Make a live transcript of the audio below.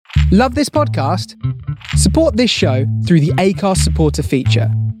Love this podcast? Support this show through the Acast supporter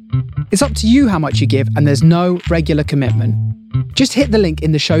feature. It's up to you how much you give, and there's no regular commitment. Just hit the link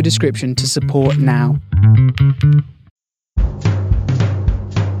in the show description to support now.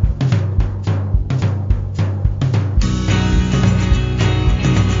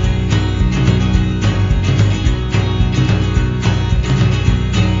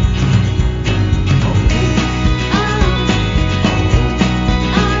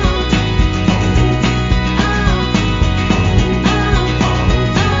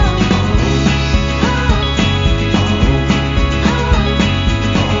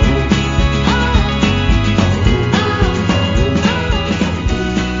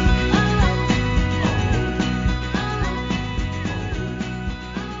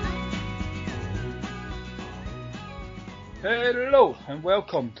 Hello and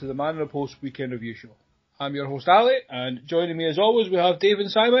welcome to the Man on the Post Weekend Review Show. I'm your host Ali, and joining me as always we have Dave and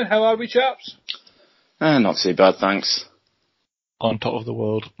Simon. How are we, chaps? Not too bad, thanks. On top of the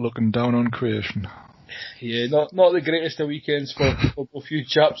world, looking down on creation. Yeah, not the greatest of weekends for a few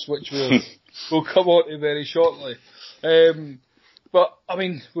chaps, which we'll come on to very shortly. But I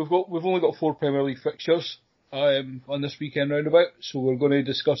mean, we've only got 4 Premier League fixtures on this weekend roundabout, so we're going to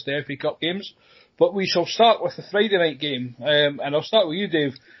discuss the FA Cup games. But we shall start with the Friday night game, and I'll start with you,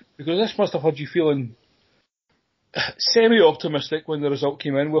 Dave, because this must have had you feeling semi-optimistic when the result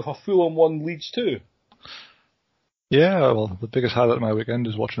came in with a Fulham 1 Leeds 2. Yeah, well, the biggest highlight of my weekend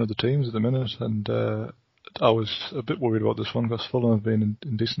is watching other teams at the minute, and I was a bit worried about this one because Fulham have been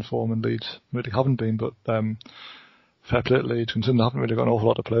in decent form and Leeds really haven't been, but fair play to Leeds, considering they haven't really got an awful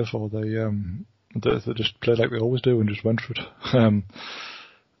lot to play for. They just played like they always do and just went for it.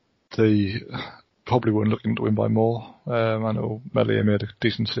 They probably weren't looking to win by more. I know Meslier made a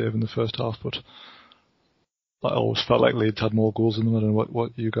decent save in the first half, but I always felt like Leeds had more goals in them. I don't know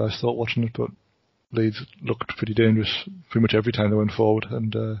what you guys thought watching it, but Leeds looked pretty dangerous pretty much every time they went forward,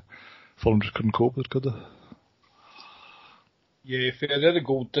 and Fulham just couldn't cope with it, could they? Yeah, fair. They had a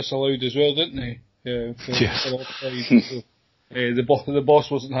goal disallowed as well, didn't they? Yeah. Yes. The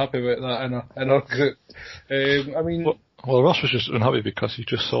boss wasn't happy about that in our group. I mean. Well, Ross was just unhappy because he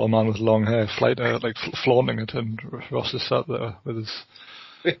just saw a man with long hair flaunting it, and Ross is sat there with his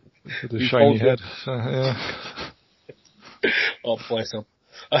shiny head. So, yeah. Oh, bless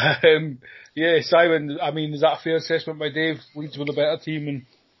him. Yeah, Simon, I mean, is that a fair assessment by Dave? Leeds were the better team. And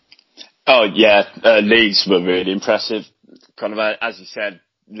Oh, yeah, Leeds were really impressive. Kind of, as you said,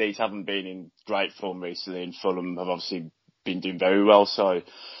 Leeds haven't been in great form recently, and Fulham have obviously been doing very well. So I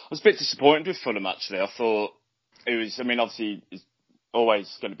was a bit disappointed with Fulham, actually. I thought obviously it's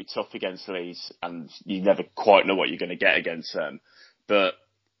always going to be tough against Leeds, and you never quite know what you're going to get against them. But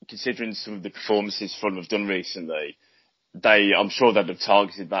considering some of the performances Fulham have done recently, I'm sure they'd have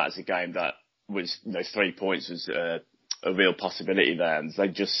targeted that as a game that was, 3 points was a real possibility there. And I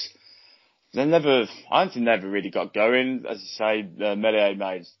don't think they ever really got going. As you say, Meslier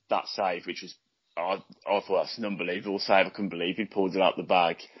made that save, which was, I thought that's an unbelievable save. I couldn't believe he pulled it out the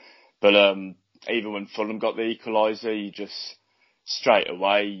bag. But even when Fulham got the equaliser, you just straight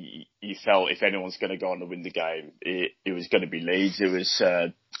away you felt if anyone's going to go on and win the game, it was going to be Leeds. It was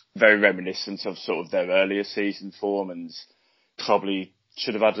very reminiscent of sort of their earlier season form, and probably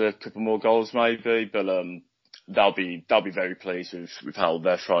should have had a couple more goals maybe. But they'll be very pleased with how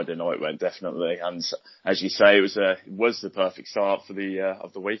their Friday night went, definitely. And as you say, it was the perfect start for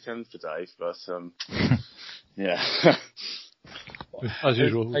of the weekend for Dave. But yeah. As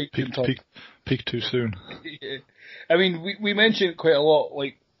usual, peak too soon. Yeah. I mean, we mentioned quite a lot,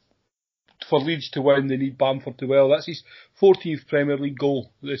 like, for Leeds to win, they need Bamford to well. That's his 14th Premier League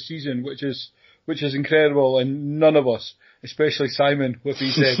goal this season, which is incredible, and none of us, especially Simon, with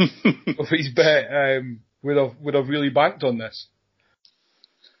his with his bet, would have really banked on this.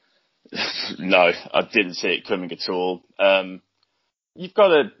 No, I didn't see it coming at all. You've got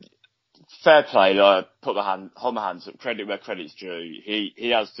to fair play. Hold my hands up. Credit where credit's due.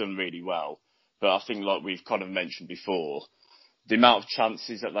 He has done really well, but I think, like we've kind of mentioned before, the amount of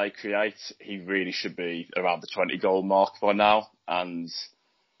chances that they create, he really should be around the 20 goal mark by now. And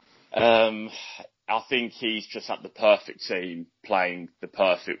I think he's just at the perfect team, playing the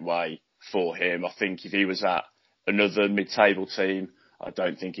perfect way for him. I think if he was at another mid-table team, I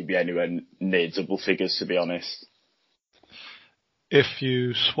don't think he'd be anywhere near double figures, to be honest. If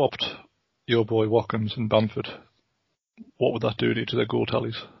you swapped your boy Watkins and Bamford, what would that do to their goal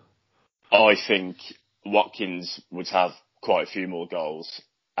tallies? I think Watkins would have quite a few more goals,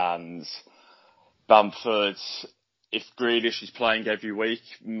 and Bamford, if Grealish is playing every week,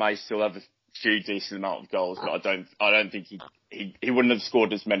 may still have few decent amount of goals, but I don't think he wouldn't have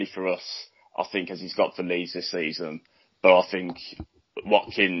scored as many for us, I think, as he's got for Leeds this season. But I think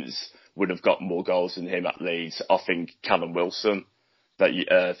Watkins would have got more goals than him at Leeds. I think Callum Wilson, that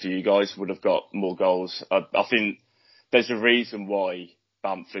for you guys, would have got more goals. I think there's a reason why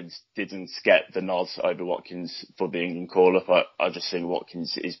Bamford didn't get the nod over Watkins for the England call-up. I just think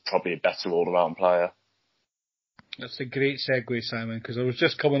Watkins is probably a better all-around player. That's a great segue, Simon, because I was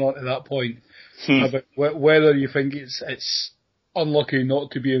just coming on to that point about whether you think it's unlucky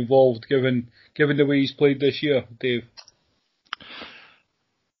not to be involved, given the way he's played this year, Dave.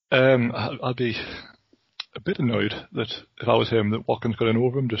 I'd be a bit annoyed that if I was him, that Watkins got in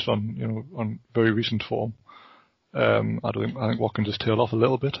over him just on very recent form. I think Watkins has tailed off a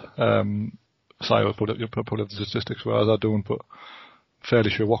little bit. Simon put up the statistics, whereas I don't, but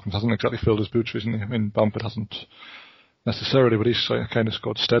fairly sure Watkins hasn't exactly filled his boots recently. I mean, Bamford hasn't necessarily, but he's kind of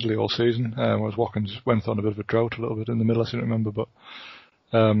scored steadily all season, whereas Watkins went on a bit of a drought a little bit in the middle, I seem to remember. But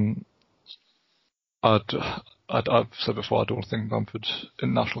I've said before, I don't think Bamford's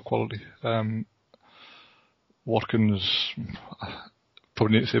international quality. Watkins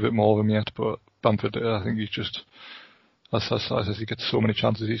probably need to see a bit more of him yet, but Bamford, I think he's just, as he gets so many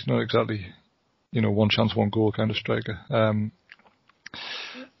chances, he's not exactly, one chance, one goal kind of striker.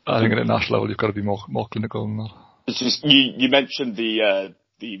 I think at a national level, you've got to be more clinical than that. It's just, you mentioned the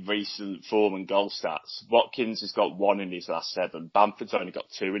recent form and goal stats. Watkins has got 1 in his last 7. Bamford's only got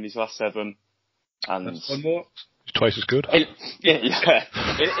 2 in his last 7. And that's one more. It's twice as good. It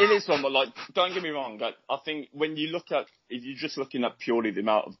is one, but don't get me wrong. I think when you if you're just looking at purely the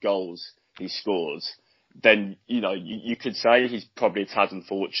amount of goals he scores, then you could say he's probably a tad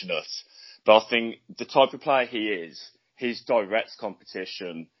unfortunate. But I think the type of player he is, his direct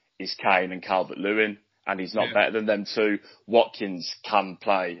competition is Kane and Calvert-Lewin, and he's not better than them two. Watkins can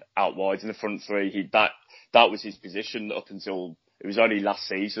play out wide in the front three. That was his position up until it was only last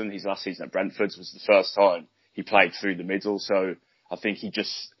season. His last season at Brentford was the first time he played through the middle. So I think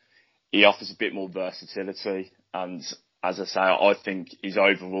he offers a bit more versatility. And as I say, I think his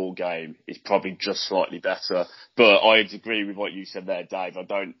overall game is probably just slightly better. But I'd agree with what you said there, Dave.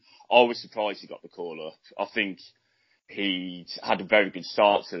 I was surprised he got the call up. I think he had a very good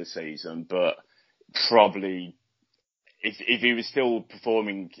start to the season, but probably if he was still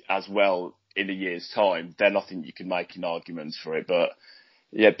performing as well in a year's time, then I think you could make an argument for it. But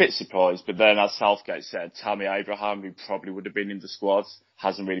yeah, a bit surprised. But then, as Southgate said, Tammy Abraham, who probably would have been in the squad,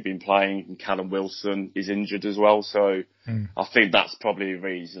 hasn't really been playing, and Callum Wilson is injured as well. So I think that's probably a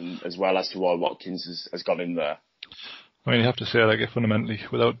reason as well as to why Watkins has gone in there. I mean, you have to say, fundamentally,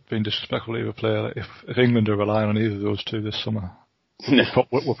 without being disrespectful to either player, if England are relying on either of those two this summer,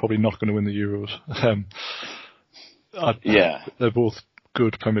 we're probably not going to win the Euros. They're both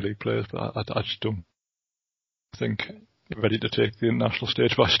good Premier League players, but I just don't think they're ready to take the international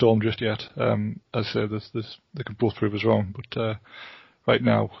stage by storm just yet. As I say, they can both prove us wrong, but right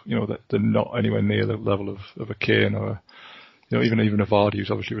now, they're not anywhere near the level of a Kane or even a Vardy, who's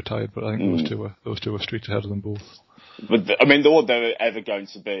obviously retired. But I think those two are streets ahead of them both. But all they're ever going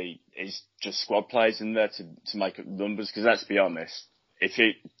to be is just squad players in there to make up numbers. Because let's be honest,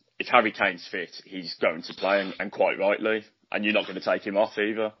 if Harry Kane's fit, he's going to play, and quite rightly, and you're not going to take him off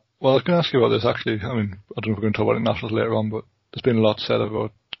either. Well, I was going to ask you about this actually. I mean, I don't know if we're going to talk about it nationals later on, but there's been a lot said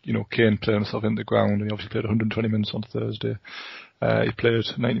about Kane playing himself into the ground, and he obviously played 120 minutes on Thursday. He played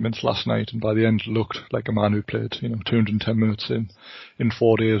 90 minutes last night, and by the end looked like a man who played 210 minutes in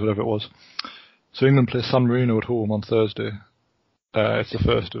 4 days, whatever it was. So England plays San Marino at home on Thursday. It's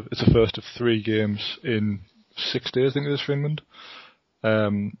the first of 3 games in 6 days, I think it is, for England.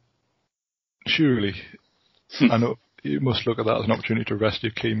 Surely, I know you must look at that as an opportunity to rest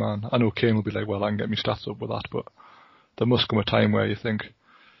your key man. I know Kane will be like, well, I can get my stats up with that, but there must come a time where you think,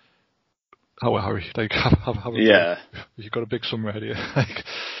 how Harry, you've got a big summer ahead of you.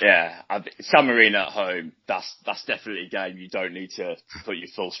 San Marino at home, that's definitely a game you don't need to put your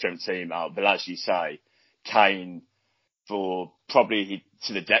full strength team out. But as you say, Kane, for probably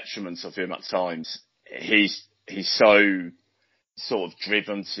to the detriment of him at times, he's so sort of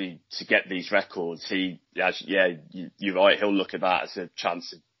driven to get these records. You're right. He'll look at that as a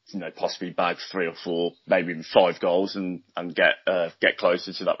chance to possibly bag 3 or 4, maybe even 5 goals and get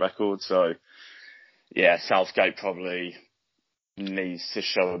closer to that record. So yeah, Southgate probably needs to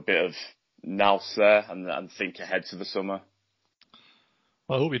show a bit of nous there and think ahead to the summer.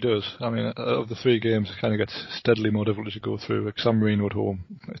 Well, I hope he does. I mean, of the 3 games, it kind of gets steadily more difficult as you go through. Like San Marino at home,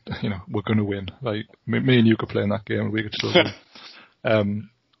 we're going to win. Like me and you could play in that game, and we could still win.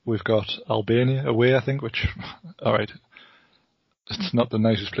 We've got Albania away, I think. Which, all right, it's not the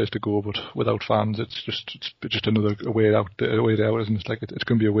nicest place to go, but without fans, it's just another way out, isn't it? It's like it's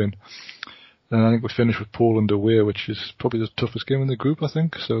going to be a win. And I think we finish with Poland away, which is probably the toughest game in the group, I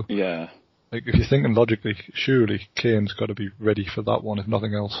think. So Yeah. Like, if you're thinking logically, surely Kane's got to be ready for that one, if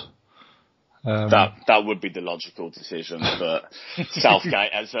nothing else. That would be the logical decision, but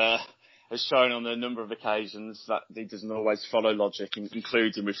Southgate has shown on a number of occasions that he doesn't always follow logic,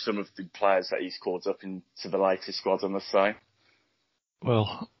 including with some of the players that he's called up into the latest squad, I must say.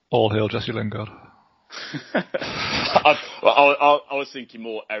 Well, all hail Jesse Lingard. I was thinking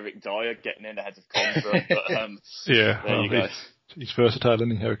more Eric Dyer getting in ahead of Contra, but yeah, there you go. He's versatile,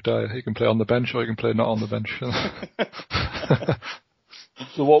 isn't he, Eric Dyer? He can play on the bench or he can play not on the bench.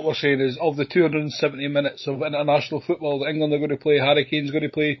 So what we're saying is, of the 270 minutes of international football that England are going to play, Harry Kane's going to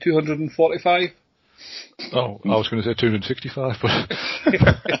play 245? Oh, I was going to say 265, but...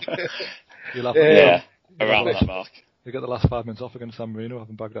 You'll have around that mark. You get the last 5 minutes off against San Marino,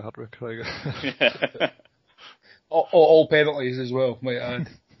 having bagged a hat-trick. all penalties as well, might add.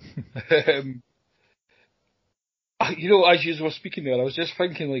 You know, as you were speaking there, I was just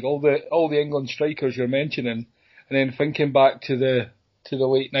thinking, like, all the England strikers you're mentioning, and then thinking back to the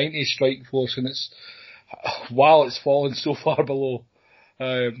late 90s strike force, and it's fallen so far below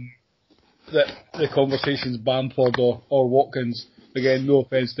that the conversations Bamford or Watkins, again, no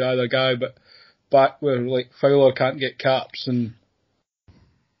offence to either guy, but back where like Fowler can't get caps and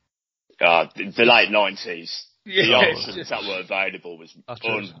the late 90s. Yeah, the options that were available was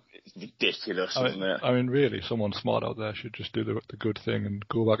ridiculous, wasn't it? I mean, really, someone smart out there should just do the good thing and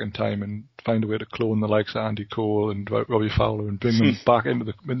go back in time and find a way to clone the likes of Andy Cole and Robbie Fowler and bring them back into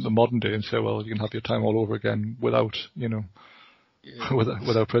the modern day and say, well, you can have your time all over again without,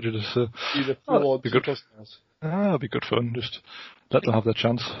 without prejudice. So, it'd be good. It'd be good fun. Just let them have their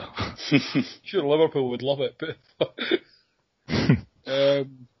chance. Sure, Liverpool would love it, but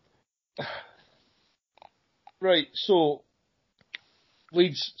right, so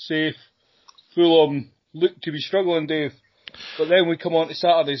Leeds safe, Fulham look to be struggling, Dave, but then we come on to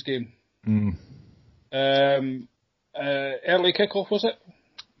Saturday's game. Early kick-off, was it?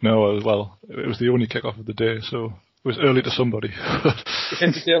 No, well, it was the only kick-off of the day, so it was early to somebody. It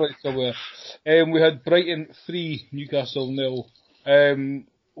was early somewhere. We had Brighton 3, Newcastle 0.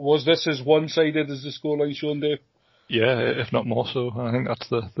 Was this as one-sided as the scoreline shown, Dave? Yeah, if not more so. I think that's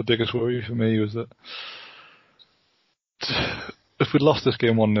the biggest worry for me, was that if we'd lost this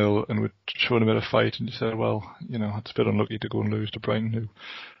game 1-0 and we'd shown a bit of fight and you said, well, it's a bit unlucky to go and lose to Brighton, who,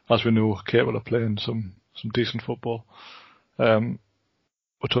 as we know, are capable of playing some decent football. We're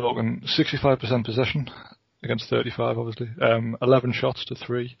talking 65% possession against 35, obviously. 11 shots to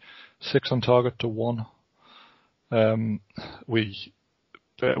 3, 6 on target to 1. We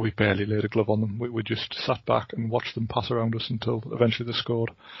barely laid a glove on them. We just sat back and watched them pass around us until eventually they scored.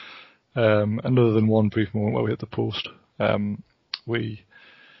 And other than one brief moment where we hit the post, we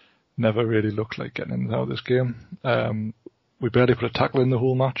never really looked like getting in and out of this game. We barely put a tackle in the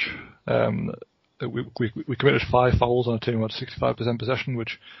whole match. We committed 5 fouls on a team with 65% possession,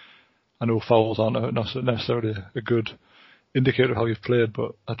 which I know fouls aren't necessarily a good indicator of how you've played,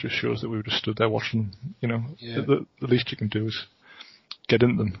 but that just shows that we were just stood there watching. The least you can do is get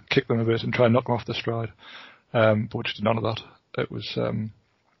in them, kick them a bit, and try and knock them off their stride. But we just did none of that. It was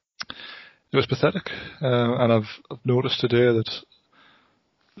pathetic, and I've noticed today that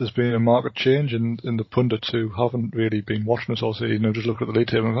there's been a marked change in the pundits who haven't really been watching us all say, just looking at the league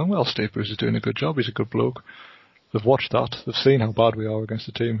table and going, well, Steve Bruce is doing a good job, he's a good bloke. They've watched that, they've seen how bad we are against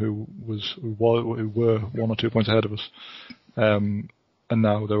a team who were 1 or 2 points ahead of us, and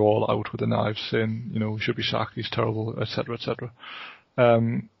now they're all out with the knives saying, we should be sacked, he's terrible, etc., etc.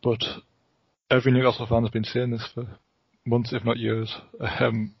 But every Newcastle fan has been saying this for months, if not years.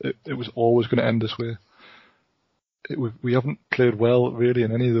 It was always going to end this way. We haven't played well, really,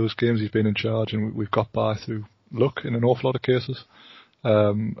 in any of those games he's been in charge, and we've got by through luck in an awful lot of cases.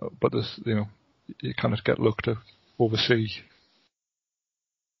 But there's, you kind of get luck to oversee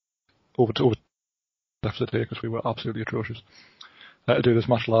over left today because we were absolutely atrocious. To do this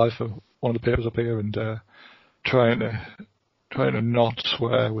match live for one of the papers up here and trying to not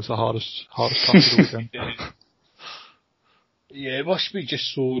swear was the hardest task of the weekend. Yeah, it must be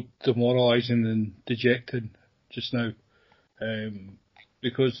just so demoralising and dejected just now,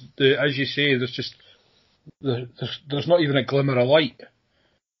 because as you say, there's not even a glimmer of light.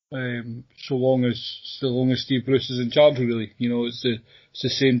 So long as Steve Bruce is in charge, really, it's the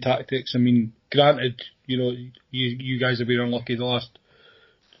same tactics. I mean, granted, you guys have been unlucky the last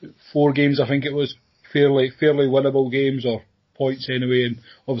 4 games. I think it was fairly winnable games or points anyway, and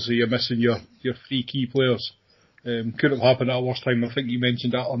obviously you're missing your 3 key players. Couldn't have happened at a worse time. I think you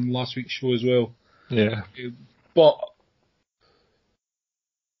mentioned that on last week's show as well. Yeah. But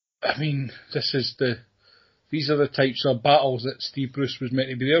I mean, these are the types of battles that Steve Bruce was meant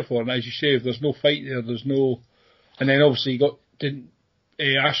to be there for. And as you say, if there's no fight there, there's no. And then obviously didn't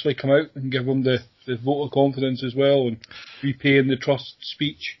Ashley come out and give him the vote of confidence as well and repaying the trust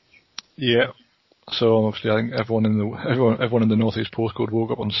speech? Yeah. So obviously, I think everyone in the Northeast postcode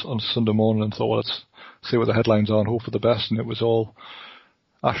woke up on Sunday morning and thought, well, let's see what the headlines are and hope for the best. And it was all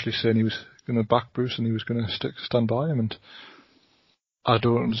Ashley saying he was going to back Bruce and he was going to stand by him. And I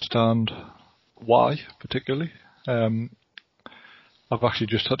don't understand why, particularly. I've actually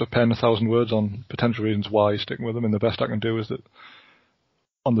just had to pen 1,000 words on potential reasons why he's sticking with him, and the best I can do is that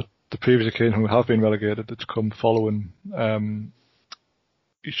on the previous occasion when we have been relegated, it's come following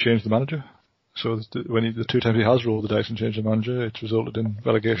he's changed the manager. So when the 2 times he has rolled the dice and changed the manager, it's resulted in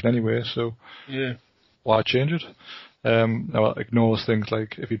relegation anyway. So yeah, why change it? Now it ignores things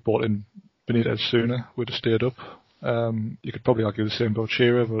like if he'd bought in Benitez sooner, we'd have stayed up. You could probably argue the same about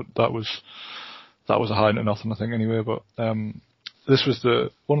Shearer, but that was a high to nothing, I think, anyway. But this was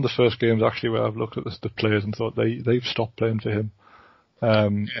one of the first games actually where I've looked at the players and thought they've stopped playing for him.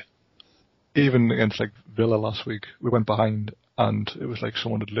 Even against like Villa last week, we went behind and it was like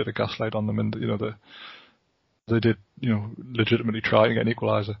someone had lit a gaslight on them, and they did legitimately try and get an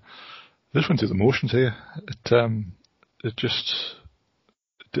equaliser. This went through the motions here. It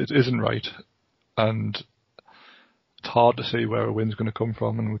isn't right, and it's hard to see where a win's going to come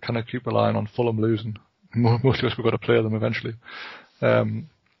from, and we kind of keep relying on Fulham losing. Most of us, we've got to play them eventually.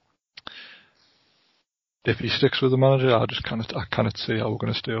 If he sticks with the manager, I cannot see how we're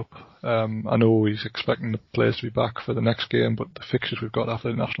going to stay up. I know he's expecting the players to be back for the next game, but the fixtures we've got after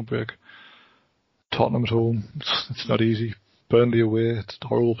the national break, Tottenham at home, it's not easy. Burnley away, it's a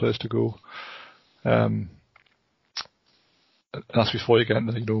horrible place to go. And that's before you get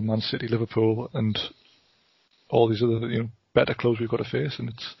into Man City, Liverpool, and all these other better clubs we've got to face,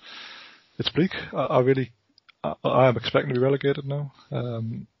 and it's bleak. I am expecting to be relegated now.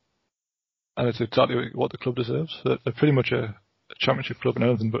 And it's exactly what the club deserves. They're pretty much a championship club in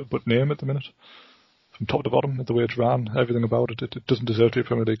anything but name at the minute. From top to bottom, the way it's ran, everything about it, it doesn't deserve to be a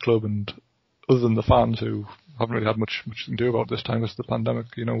Premier League club. And other than the fans who haven't really had much to do about it this time, it's the pandemic,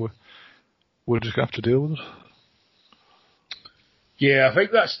 we're just going to have to deal with it. Yeah, I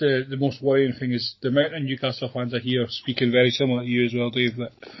think that's the most worrying thing is the amount of Newcastle fans I hear speaking very similar to you as well, Dave,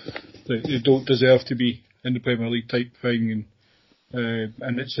 that they don't deserve to be in the Premier League type thing,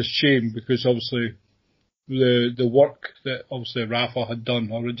 and it's a shame because obviously the work that obviously Rafa had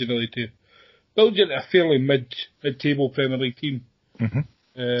done originally to build it a fairly mid-table Premier League team, and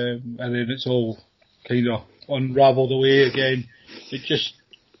then it's all kind of unravelled away again. It just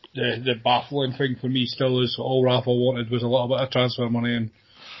the baffling thing for me still is all Rafa wanted was a little bit of transfer money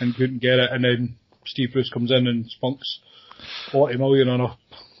and couldn't get it, and then Steve Bruce comes in and spunks 40 million on a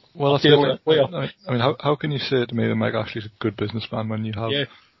player. I mean, how can you say to me that Mike Ashley's a good businessman when you have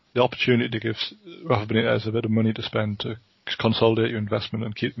the opportunity to give Rafa Benitez a bit of money to spend to consolidate your investment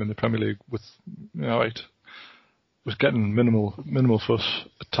and keep them in the Premier League with, was getting minimal fuss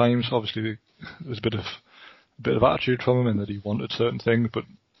at times. Obviously, there was a bit of attitude from him in that he wanted certain things, but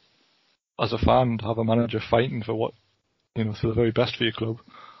as a fan, to have a manager fighting for what, for the very best for your club,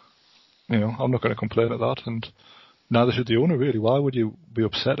 I'm not going to complain at that, and neither should the owner really. Why would you be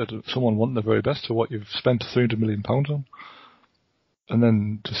upset at someone wanting the very best for what you've spent £300 million on? And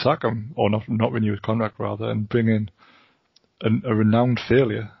then to sack him, or not renew his contract rather, and bring in a renowned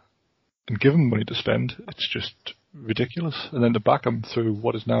failure and give him money to spend, it's just ridiculous. And then to back him through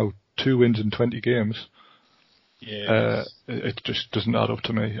what is now 2 wins in 20 games, it just doesn't add up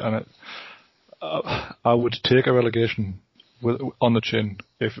to me. And I would take a relegation on the chin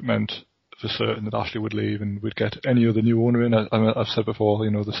if it meant for certain that Ashley would leave and we'd get any other new owner in. I've said before,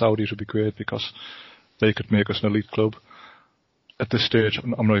 the Saudis would be great because they could make us an elite club. At this stage,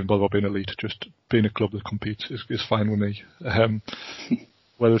 I'm not even bothered about being elite. Just being a club that competes is fine with me.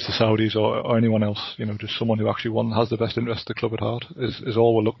 Whether it's the Saudis or anyone else, just someone who actually has the best interest of the club at heart is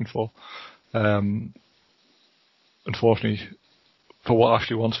all we're looking for. Unfortunately, for what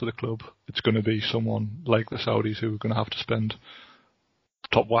Ashley wants for the club, it's going to be someone like the Saudis who are going to have to spend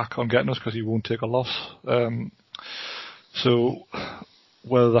top whack on getting us because he won't take a loss. So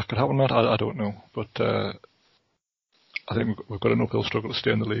whether that could happen or not, I don't know. But I think we've got an uphill struggle to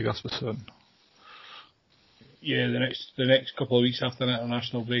stay in the league, that's for certain. Yeah, the next couple of weeks after the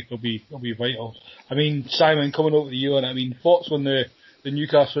international break will be vital. I mean, Simon, coming over to you on it, thoughts on the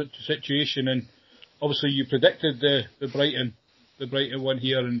Newcastle situation, and obviously you predicted the Brighton the Brighton one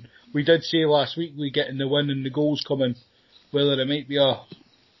here, and we did say last week we getting the win and the goals coming, whether it might be a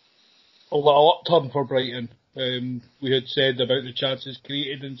little upturn for Brighton. We had said about the chances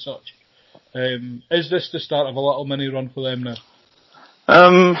created and such. Is this the start of a little mini run for them now?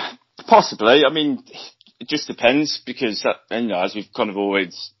 Possibly. I mean, it just depends because, as we've kind of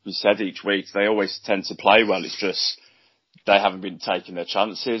always said each week, they always tend to play well. It's just they haven't been taking their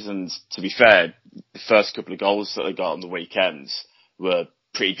chances. And to be fair, the first couple of goals that they got on the weekends were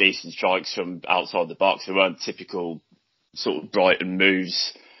pretty decent strikes from outside the box. They weren't typical sort of Brighton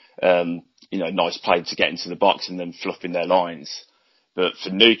moves. Nice play to get into the box and then fluffing their lines. But for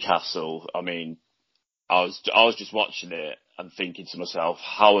Newcastle, I mean, I was just watching it and thinking to myself,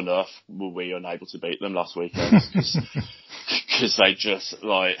 how on earth were we unable to beat them last weekend? Because they just,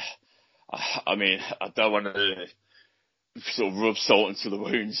 I mean, I don't want to sort of rub salt into the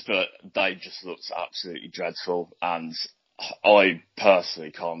wounds, but they just looked absolutely dreadful. And I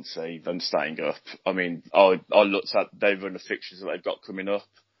personally can't see them staying up. I mean, I looked at their run of fixtures that they've got coming up,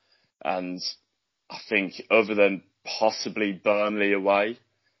 and I think other than possibly Burnley away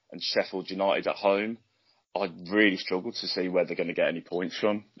and Sheffield United at home, I really struggle to see where they're going to get any points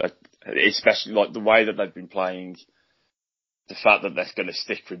from. Especially the way that they've been playing, the fact that they're going to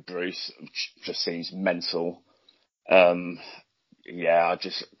stick with Bruce just seems mental. I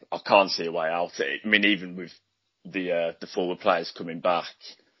can't see a way out. I mean, even with the forward players coming back,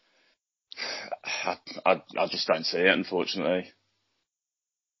 I just don't see it, unfortunately.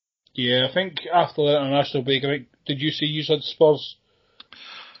 Yeah, I think after the international break, did you see you said Spurs?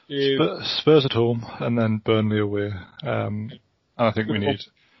 Spurs at home and then Burnley away. And I think we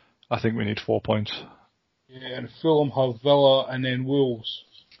need 4 points. Yeah, and Fulham have Villa and then Wolves.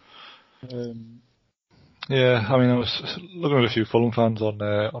 Yeah, I mean, I was looking at a few Fulham fans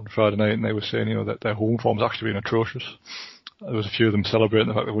on Friday night, and they were saying, that their home form's actually been atrocious. There was a few of them celebrating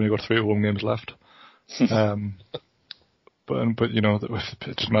the fact that we've only got 3 home games left. But it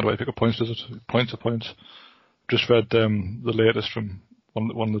doesn't matter where you pick up points, does it? Points are points. Just read the latest from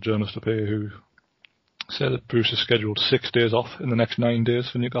one of the journalists up here who said that Bruce has scheduled 6 days off in the next 9 days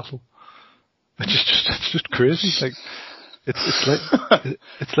for Newcastle. It's just crazy.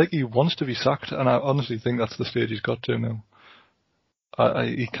 It's like he wants to be sacked, and I honestly think that's the stage he's got to now.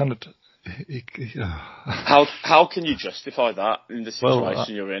 He cannot. How can you justify that in the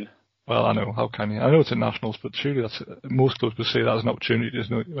situation you're in? Well, I know, how can you? I know it's internationals, but surely most clubs would say that as an opportunity.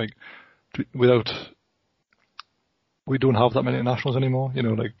 We don't have that many internationals anymore.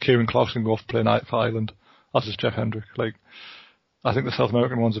 Kieran Clark's can go off playing for Ireland, as is Jeff Hendrick. I think the South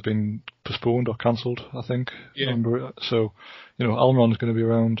American ones have been postponed or cancelled, I think. Yeah. So, Almiron's going to be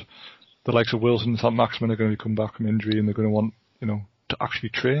around. The likes of Wilson and St. Maximin are going to come back from injury, and they're going to want, to actually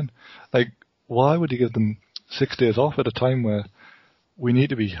train. Why would you give them 6 days off at a time where we need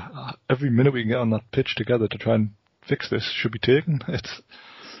to be, every minute we can get on that pitch together to try and fix this should be taken?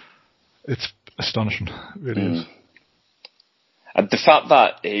 It's astonishing, it really is. And the fact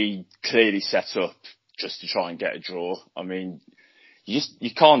that he clearly set up just to try and get a draw, I mean, you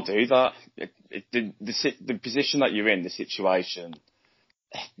can't do that. The position that you're in, the situation,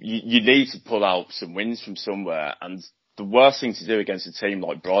 you need to pull out some wins from somewhere. And the worst thing to do against a team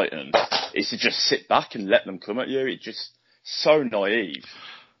like Brighton is to just sit back and let them come at you. It's just so naive.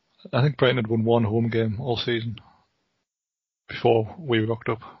 I think Brighton had won 1 home game all season before we rocked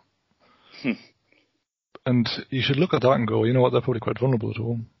up. And you should look at that and go, you know what, they're probably quite vulnerable at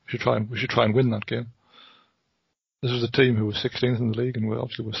home. We should try and win that game. This was a team who was 16th in the league, and we're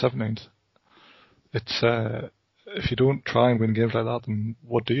 17th. It's if you don't try and win games like that, then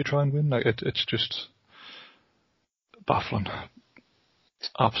what do you try and win? It's just baffling,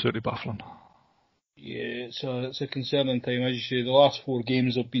 absolutely baffling. Yeah, it's a concerning time, as you say. The last 4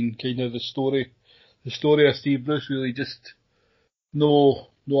 games have been kind of the story of Steve Bruce. Really, just no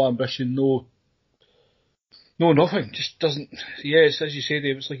ambition, no nothing. Just doesn't. Yeah, it's as you say,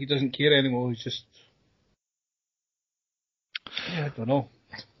 Dave. It's like he doesn't care anymore. He's just. Yeah, I don't know.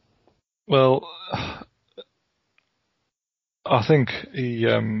 Well, I think he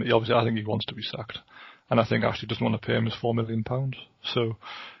obviously, I think he wants to be sacked, and I think Ashley doesn't want to pay him his £4 million. So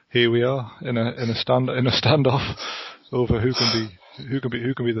here we are in a standoff over who can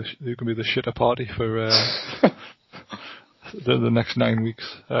be the shitter party for the next 9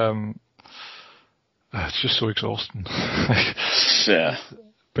 weeks. It's just so exhausting. Yeah.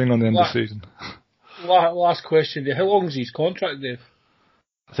 Bring on the end of the season. Last question, Dave. How long is his contract, Dave?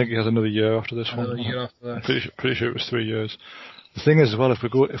 I think he has another year after this one. Another year after that. Pretty sure it was 3 years. The thing is, as well, if we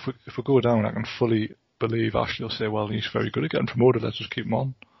go down, I can fully believe Ashley will say, "Well, he's very good at getting promoted. Let's just keep him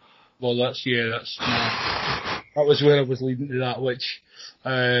on." Well, that's. That was where I was leading to that. Which,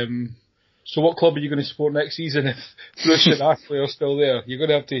 so what club are you going to support next season if Bruce and Ashley are still there? You're going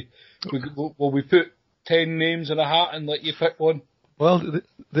to have to. Will we put 10 names in a hat and let you pick one? Well,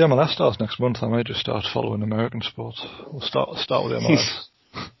 the MLS starts next month. I might just start following American sports. We'll start with the MLS.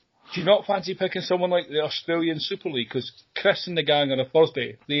 Do you not fancy picking someone like the Australian Super League? Because Chris and the gang on a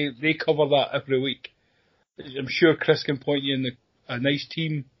Thursday, they cover that every week. I'm sure Chris can point you in a nice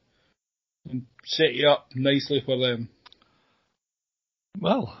team and set you up nicely for them.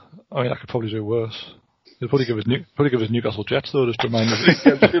 Well, I mean, I could probably do worse. He'll probably give us Newcastle Jets though, just to remind us.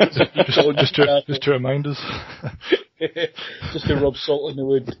 just to remind us. Just to rub salt in the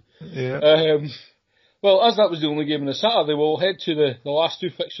wound. Yeah. Well, as that was the only game on the Saturday, we'll head to the last two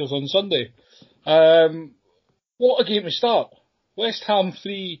fixtures on Sunday. What a game to start. West Ham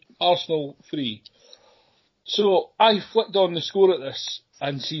 3, Arsenal 3. So I flicked on the score at this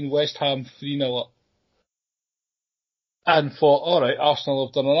and seen West Ham 3-0 up. And thought, alright, Arsenal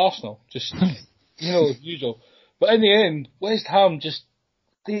have done an Arsenal. Just, usual. But in the end, West Ham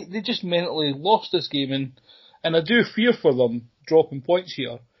they just mentally lost this game, and I do fear for them dropping points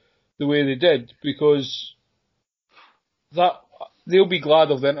here the way they did, because they'll be glad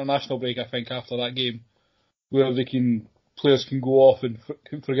of the international break, I think, after that game, where players can go off and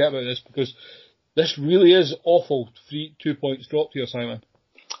forget about this, because this really is awful. 2 points dropped here, Simon.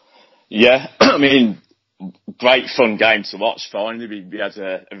 Yeah, I mean, great fun game to watch. Finally, we had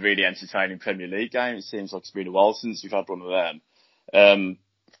a really entertaining Premier League game. It seems like it's been a while since we've had one of them.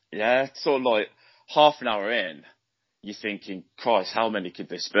 Sort of like half an hour in, you're thinking, Christ, how many could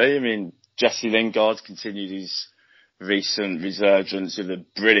this be? I mean, Jesse Lingard continued his recent resurgence with a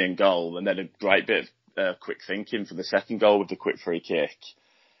brilliant goal, and then a great bit of quick thinking for the second goal with the quick free kick.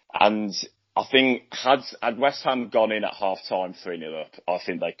 And I think had West Ham gone in at half time 3-0 up, I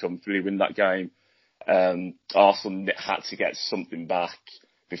think they comfortably win that game. Arsenal had to get something back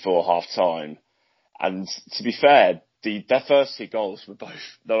before half time. And to be fair, their first two goals were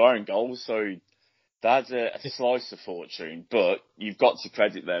both their own goals, so that's a slice of fortune, but you've got to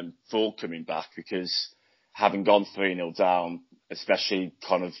credit them for coming back, because having gone 3-0 down, especially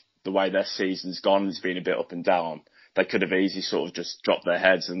kind of the way their season's gone, it's been a bit up and down. They could have easily sort of just dropped their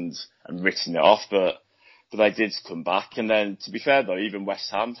heads and written it off, but they did come back. And then, to be fair though, even West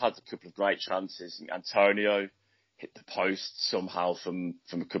Ham had a couple of great chances. Antonio hit the post somehow from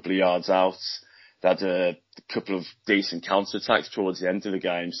a couple of yards out. They had a couple of decent counter-attacks towards the end of the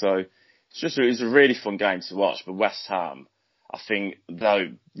game, so it was a really fun game to watch. But West Ham, I think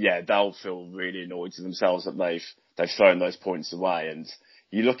they'll feel really annoyed to themselves that they've thrown those points away. And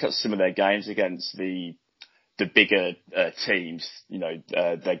you look at some of their games against the bigger teams,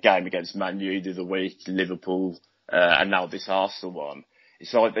 their game against Man U the other week, Liverpool, and now this Arsenal one.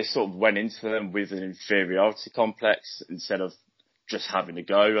 It's like they sort of went into them with an inferiority complex instead of just having a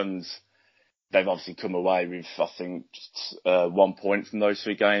go, and they've obviously come away with, I think, just 1 point from those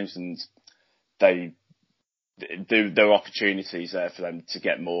three games, and there are opportunities there for them to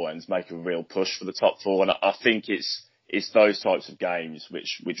get more and make a real push for the top four. And I think it's those types of games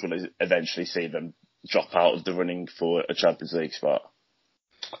which will eventually see them drop out of the running for a Champions League spot.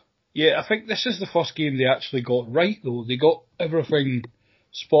 Yeah, I think this is the first game they actually got right, though. They got everything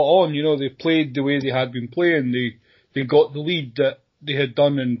spot on. They played the way they had been playing. They got the lead that they had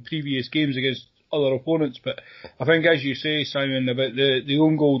done in previous games against other opponents. But I think, as you say, Simon, about the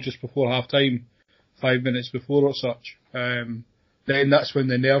own goal just before half-time, 5 minutes before or such, then that's when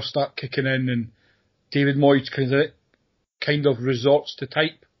the nerves start kicking in, and David Moyes kind of resorts to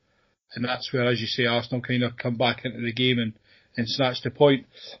type. And that's where, as you say, Arsenal kind of come back into the game and snatch the point.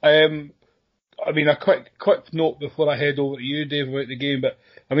 I mean, a quick note before I head over to you, Dave, about the game. But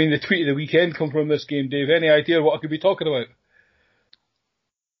I mean, the tweet of the weekend come from this game, Dave. Any idea what I could be talking about?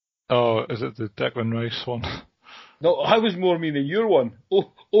 Oh, is it the Declan Rice one? No, I was more meaning your one.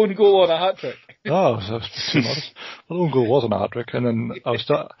 Own goal on a hat-trick. Oh, that's too modest. Well, own goal was on a hat-trick, and then I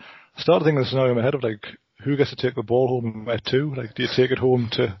started thinking the scenario in my head of, like, who gets to take the ball home and where to? Like, do you take it home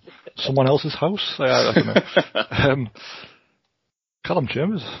to someone else's house? I don't know. Callum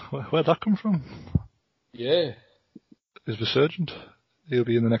Chambers, where'd that come from? Yeah. Is resurgent. He'll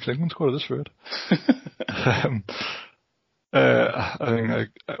be in the next England squad at this rate. I think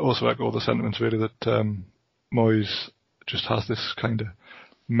I also echo the sentiments really that Moyes just has this kind of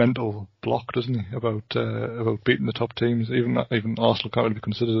mental block, doesn't he, about beating the top teams. Even Arsenal can't really be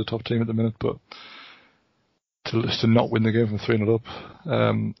considered a top team at the minute, but to not win the game from 3-0 up,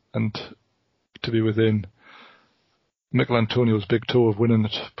 and to be within Mikel Antonio's big toe of winning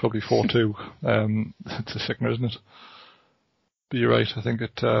it, probably 4-2. It's a sickener, isn't it? But you're right. I think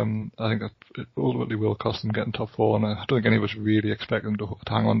that it ultimately will cost them getting top 4, and I don't think any of us really expect them to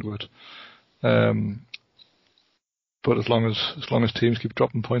hang on to it. But as long as teams keep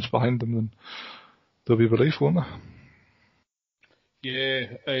dropping points behind them, then there'll be relief, won't there? Yeah.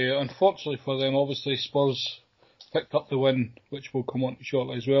 Unfortunately for them, obviously Spurs picked up the win, which we'll come on to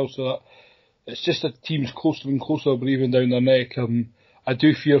shortly as well. So that it's just that teams closer and closer breathing down their neck. I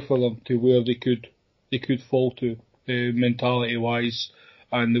do fear for them to where they could fall to, mentality wise,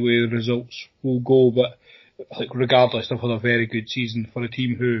 and the way the results will go. But like regardless, they've had a very good season for a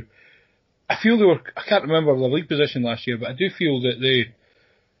team who I feel I can't remember their league position last year, but I do feel that they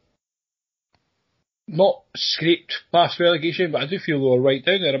not scraped past relegation, but I do feel they were right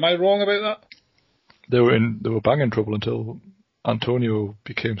down there. Am I wrong about that? They were banging trouble until Antonio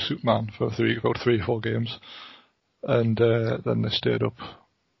became Superman for about 3 or 4 games, and then they stayed up.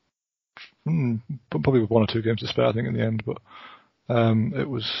 Probably with 1 or 2 games to spare, I think, in the end. But it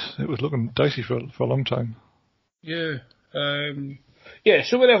was looking dicey for a long time. Yeah.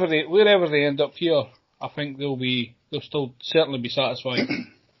 So wherever they end up here, I think they'll still certainly be satisfied.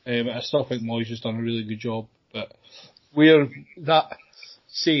 I still think Moyes has done a really good job, but where that,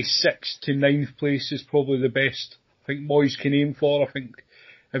 say, 6th to 9th place is probably the best I think Moyes can aim for. I think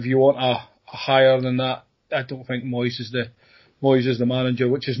if you want a higher than that, I don't think Moyes is the manager,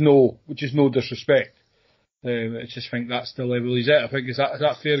 which is no disrespect. I just think that's the level he's at. I think is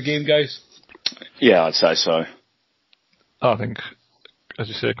that fair game, guys? Yeah, I'd say so. I think, as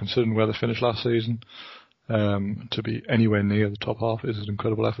you say, considering where they finished last season, to be anywhere near the top half is an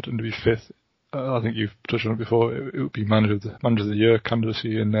incredible effort, and to be 5th, I think you've touched on it before. It would be manager of the year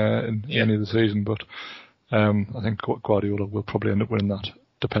candidacy in any of the season, but I think Guardiola will probably end up winning that,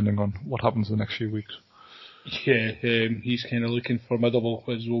 depending on what happens in the next few weeks. Yeah, he's kind of looking formidable,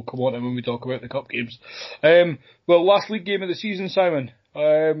 as we'll come on to when we talk about the cup games. Well, last league game of the season, Simon.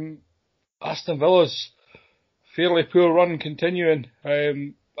 Aston Villa's fairly poor run continuing.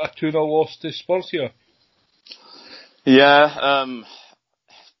 A 2-0 loss to Spurs here. Yeah,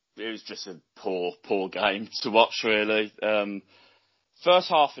 it was just a poor game to watch, really. First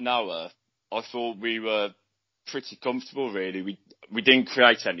half an hour, I thought we were pretty comfortable, really. We didn't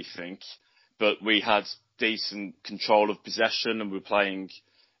create anything, but we had decent control of possession, and we were playing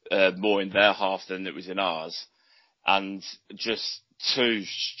more in their half than it was in ours. And just 2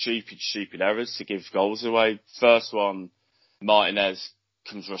 stupid errors to give goals away. First one, Martinez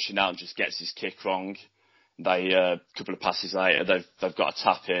comes rushing out and just gets his kick wrong. A couple of passes later, they've got a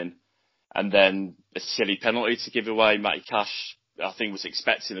tap in, and then a silly penalty to give away. Matty Cash, I think, was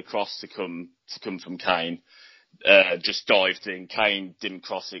expecting a cross to come from Kane. Just dived in. Kane didn't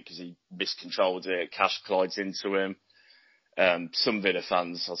cross it because he miscontrolled it. Cash collides into him. Some Villa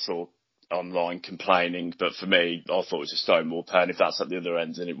fans I saw online complaining, but for me, I thought it was a Stonewall pen. If that's at the other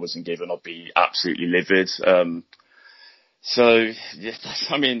end and it wasn't given, I'd be absolutely livid. So yeah,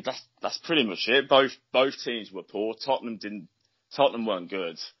 that's pretty much it. Both teams were poor. Tottenham weren't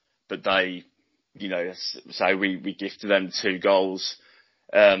good, but they, say we gifted them 2 goals.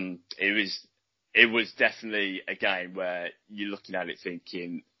 It was definitely a game where you're looking at it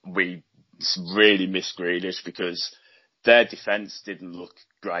thinking we really missed Grealish, because their defence didn't look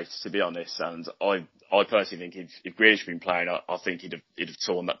great, to be honest. And I personally think if Grealish had been playing, I think he'd have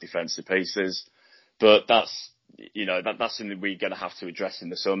torn that defence to pieces. But that's something we're going to have to address in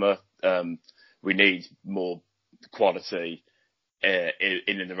the summer. We need more quality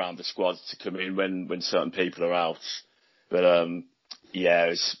in and around the squad to come in when certain people are out. But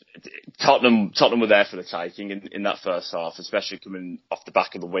Tottenham were there for the taking in that first half, especially coming off the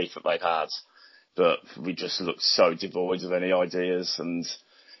back of the week that they'd had. But we just looked so devoid of any ideas, and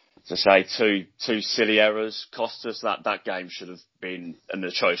to say two silly errors cost us that game. Should have been an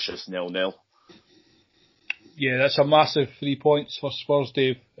atrocious 0-0. Yeah, that's a massive 3 points for Spurs,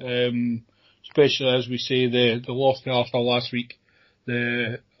 Dave. Especially as we say the loss to Arsenal last week,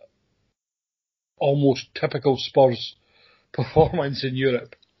 the almost typical Spurs performance in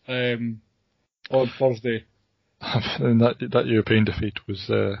Europe on Thursday. And that European defeat was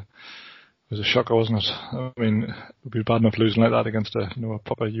a shocker, wasn't it? I mean, it would be bad enough losing like that against a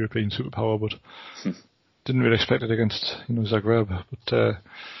proper European superpower, but didn't really expect it against Zagreb. But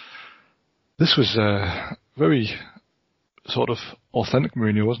this was very sort of authentic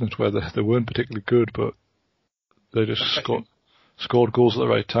Mourinho, wasn't it? Where they weren't particularly good, but they just scored goals at the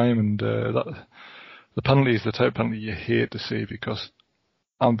right time, and the penalty is the type of penalty you hate to see, because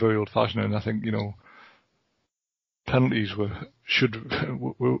I'm very old-fashioned, and I think penalties were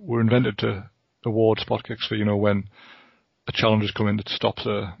invented to award spot kicks for when a challenger's come in that stops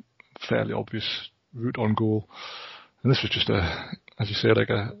a fairly obvious route on goal. And this was just as you say, like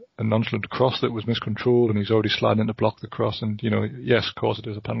a nonchalant cross that was miscontrolled, and he's already sliding in to block the cross. And yes, of course it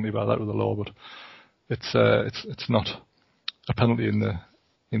is a penalty by that with the law, but it's not a penalty in the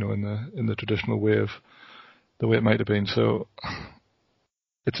in the traditional way of the way it might have been. So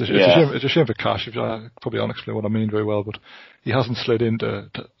it's a shame for Cash. I probably don't explain what I mean very well, but he hasn't slid in to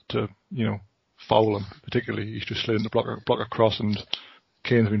foul him particularly. He's just slid in to block a cross, and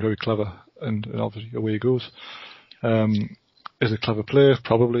Kane's been very clever, and obviously away he goes. Is it clever play?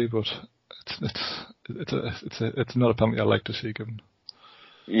 Probably, but it's not a penalty I like to see given.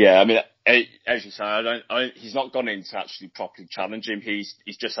 Yeah, I mean, as you say, he's not gone in to actually properly challenge him. He's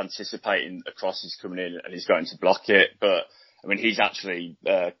just anticipating a cross is coming in and he's going to block it. But I mean, he's actually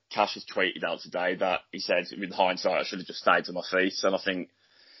Cash has tweeted out today that he said, with hindsight, I should have just stayed on my feet. And I think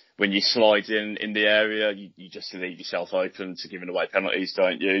when you slide in the area, you just leave yourself open to giving away penalties,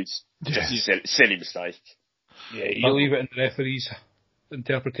 don't you? It's just a silly mistake. Yeah, you leave it in the referee's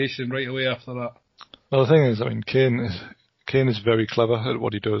interpretation right away after that. Well, the thing is, I mean, Kane is very clever at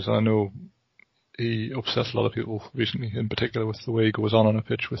what he does. I know he upsets a lot of people recently, in particular with the way he goes on a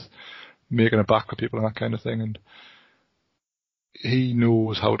pitch with making it back for people and that kind of thing. And he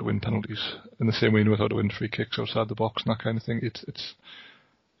knows how to win penalties in the same way he knows how to win free kicks outside the box and that kind of thing. It's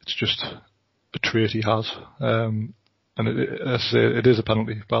just a trait he has. And as I say, it is a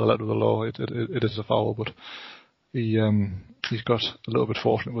penalty by the letter of the law. It is a foul, but he's got a little bit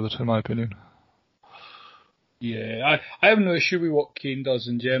fortunate with it, in my opinion. Yeah, I have no issue with what Kane does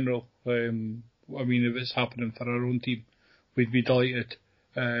in general. I mean, if it's happening for our own team, we'd be delighted.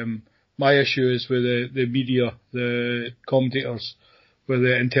 My issue is with the media, the commentators, with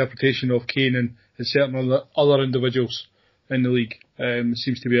the interpretation of Kane and certain other individuals in the league. It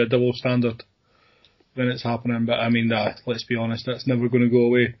seems to be a double standard when it's happening, but I mean, let's be honest, that's never going to go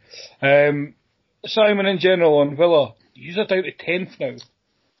away. Simon, in general, on Villa, you're down to 10th now.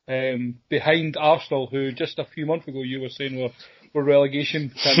 Behind Arsenal, who just a few months ago you were saying were relegation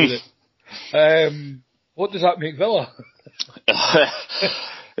candidate. What does that make Villa?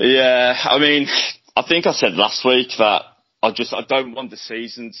 Yeah, I mean, I think I said last week that I don't want the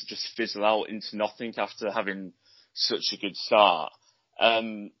season to just fizzle out into nothing after having such a good start.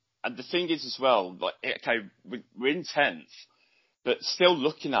 And the thing is as well, like, okay, we're in 10th, but still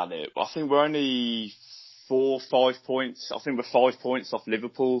looking at it, I think we're only 4 or 5 points. I think we're 5 points off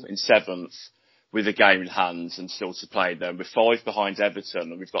Liverpool in 7th with a game in hand and still to play them. We're 5 behind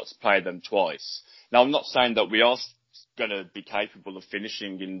Everton and we've got to play them twice. Now, I'm not saying that we are going to be capable of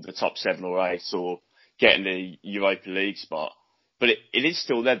finishing in the top 7 or 8 or getting the Europa League spot, but it is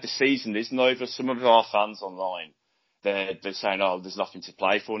still there. The season isn't over. Some of our fans online, they're saying, oh, there's nothing to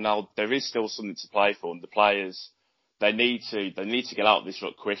play for. Now, there is still something to play for, and the players, they need to get out of this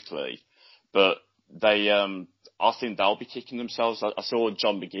rut quickly, but I think they'll be kicking themselves. I saw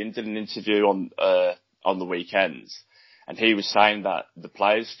John McGinn did an interview on the weekend, and he was saying that the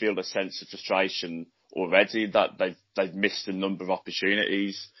players feel a sense of frustration already, that they've missed a number of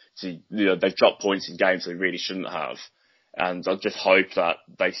opportunities. They've dropped points in games they really shouldn't have, and I just hope that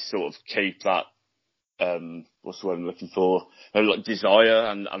they sort of keep that what's the word I'm looking for? Like desire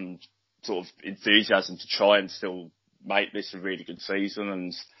and sort of enthusiasm to try and still make this a really good season.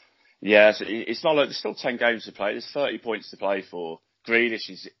 And yeah, it's not like there's still 10 games to play. There's 30 points to play for. Grealish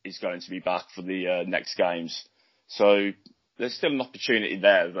is going to be back for the next games, so there's still an opportunity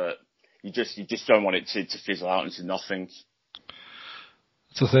there, but you just don't want it to fizzle out into nothing.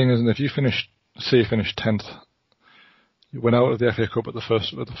 That's the thing, isn't it? If you finish 10th, you went out of the FA Cup at the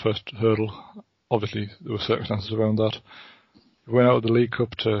first hurdle. Obviously, there were circumstances around that. You went out of the League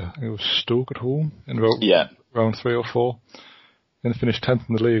Cup to, I think it was Stoke at home in round 3 or 4. Then finished 10th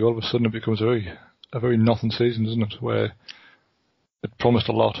in the league. All of a sudden, it becomes a very nothing season, doesn't it? Where it promised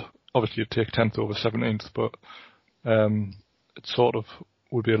a lot. Obviously, you'd take 10th over 17th, but it sort of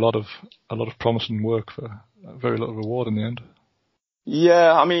would be a lot of promising work for very little reward in the end.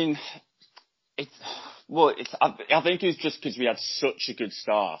 Yeah, I mean, I think it was just because we had such a good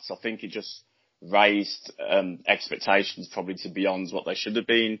start. I think it just raised expectations probably to beyond what they should have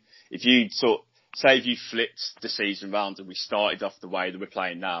been. If you flipped the season round and we started off the way that we're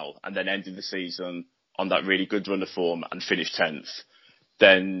playing now and then ended the season on that really good run of form and finished 10th,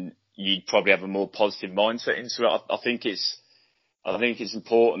 then you'd probably have a more positive mindset into it. I think it's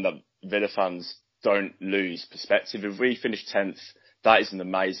important that Villa fans don't lose perspective. If we finish 10th, that is an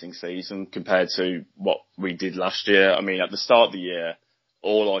amazing season compared to what we did last year. I mean, at the start of the year,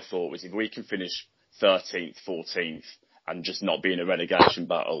 all I thought was if we can finish 13th, 14th and just not be in a relegation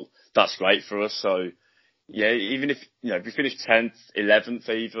battle, that's great for us. So, yeah, even if we finish 10th, 11th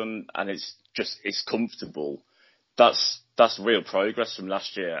even, and it's comfortable, that's real progress from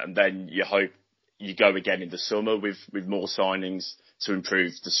last year. And then you hope you go again in the summer with more signings to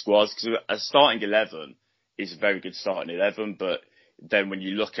improve the squads. Because a starting 11 is a very good starting 11, but then when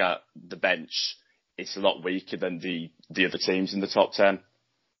you look at the bench, it's a lot weaker than the other teams in the top 10.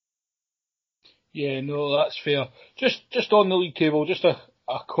 Yeah, no, that's fair. Just on the league table, just a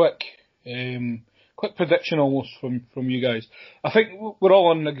quick prediction almost from you guys. I think we're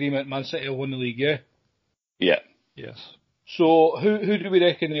all in agreement Man City will win the league, yeah? Yeah. Yes. So who do we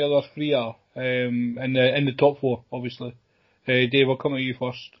reckon the other three are in the top four, obviously? Dave, I'll come to you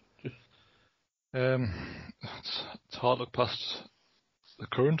first. It's hard to look past the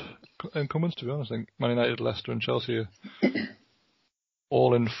current incumbents, to be honest. I think Man United, Leicester and Chelsea are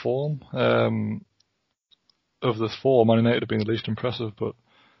all in form. Of the four, Man United have been the least impressive, but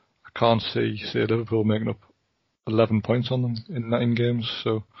I can't see Liverpool making up 11 points on them in 9 games.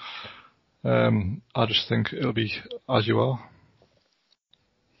 So I just think it'll be as you are.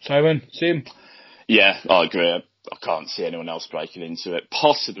 Simon, same? Yeah, I agree. I can't see anyone else breaking into it.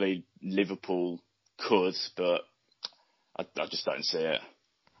 Possibly Liverpool could, but I just don't see it.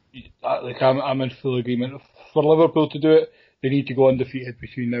 I'm in full agreement. For Liverpool to do it, they need to go undefeated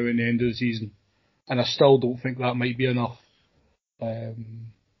between now and the end of the season. And I still don't think that might be enough.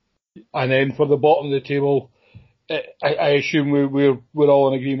 And then for the bottom of the table, I assume we're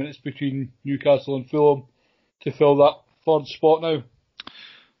all in agreement it's between Newcastle and Fulham to fill that third spot now.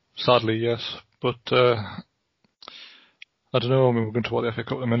 Sadly, yes. But I don't know, I mean, we're going to talk the FA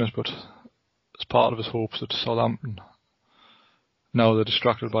Cup in a minute, but as part of his hopes that Southampton, now they're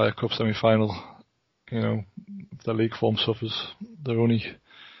distracted by a cup semi-final, if their league form suffers, they're only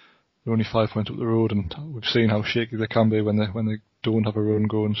 5 points up the road, and we've seen how shaky they can be when they don't have a run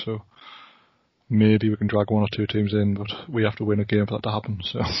going. So maybe we can drag 1 or 2 teams in, but we have to win a game for that to happen.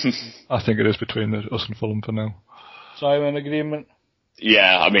 So I think it is between us and Fulham for now. Simon, agreement?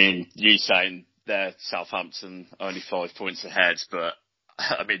 Yeah, I mean, you saying they're Southampton only 5 points ahead, but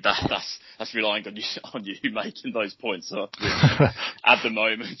I mean that's relying on you making those points up. At the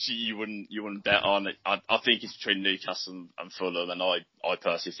moment, you wouldn't bet on it. I think it's between Newcastle and Fulham, and I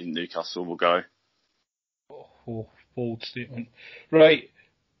personally think Newcastle will go. Oh, bold statement. Right,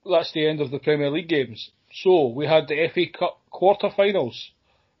 that's the end of the Premier League games. So we had the FA Cup quarter-finals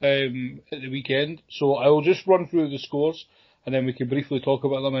at the weekend. So I will just run through the scores, and then we can briefly talk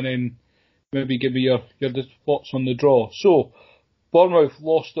about them, and then maybe give me your thoughts on the draw. So Bournemouth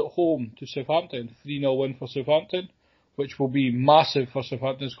lost at home to Southampton, 3-0 win for Southampton, which will be massive for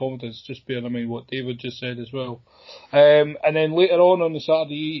Southampton's confidence, just bearing in mind what David just said as well. And then later on the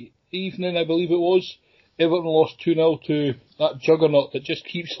Saturday evening, I believe it was, Everton lost 2-0 to that juggernaut that just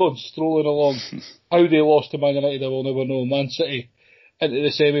keeps on strolling along. How they lost to Man United, I will never know. Man City into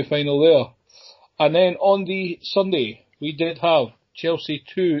the semi-final there. And then on the Sunday, we did have Chelsea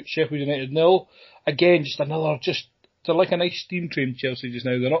 2, Sheffield United 0. Again, they're like a nice steam train, Chelsea, just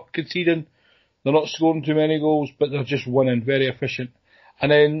now. They're not conceding, they're not scoring too many goals, but they're just winning, very efficient.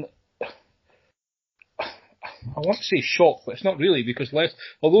 And then, I want to say shock, but it's not really, because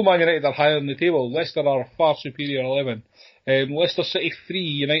although Man United are higher in the table, Leicester are a far superior 11. Leicester City 3,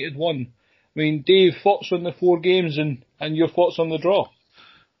 United 1. I mean, Dave, thoughts on the 4 games and your thoughts on the draw?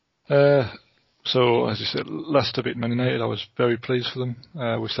 So, as you said, Leicester beat Man United. I was very pleased for them.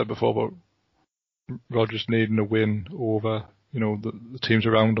 We've said before about Rodgers needing a win over, the teams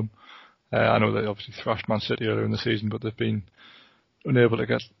around them. I know they obviously thrashed Man City earlier in the season, but they've been unable to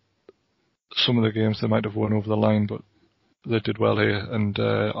get some of the games they might have won over the line, but they did well here, and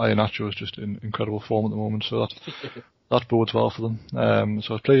Iheanacho is just in incredible form at the moment, so that bodes well for them. So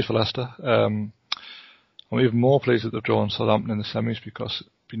I was pleased for Leicester. I'm even more pleased that they've drawn Southampton in the semis, because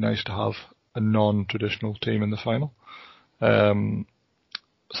it'd be nice to have a non-traditional team in the final.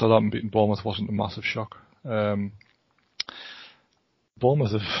 Southampton beating Bournemouth wasn't a massive shock. Bournemouth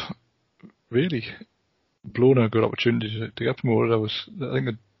have really blown a good opportunity to get promoted. I think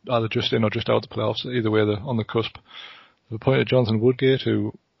they're either just in or just out of the playoffs. Either way, they're on the cusp. They've appointed Jonathan Woodgate,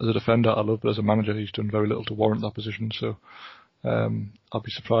 who, as a defender, I love, but as a manager, he's done very little to warrant that position. So I'll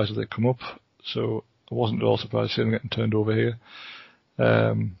be surprised if they come up. So I wasn't at all surprised seeing them getting turned over here.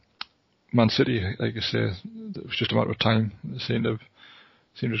 Man City, like I say, it was just a matter of time. They seemed to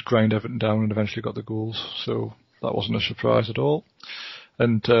just grind Everton down and eventually got the goals. So that wasn't a surprise at all.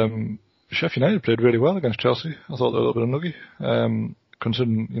 And Sheffield United played really well against Chelsea. I thought they were a little bit unlucky.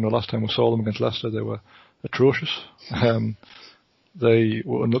 Considering, last time we saw them against Leicester, they were atrocious. They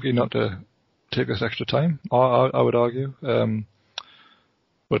were unlucky not to take this extra time, I would argue.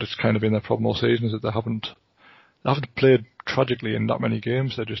 But it's kind of been their problem all season, is that they haven't played tragically in that many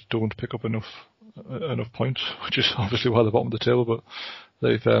games. They just don't pick up enough enough points, which is obviously why they're bottom of the table. But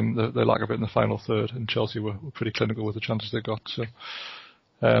they lack a bit in the final third, and Chelsea were pretty clinical with the chances they got. So,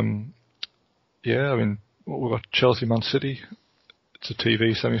 yeah, I mean, we've got Chelsea, Man City. It's a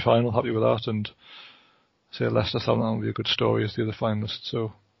TV semi-final. Happy with that, and say Leicester Southampton will be a good story as the other finalists.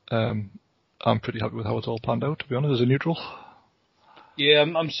 So, I'm pretty happy with how it's all panned out, to be honest, as a neutral. Yeah,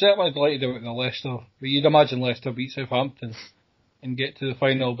 I'm certainly delighted about the Leicester. But you'd imagine Leicester beat Southampton and get to the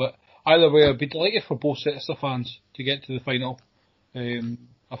final. But either way, I'd be delighted for both sets of fans to get to the final.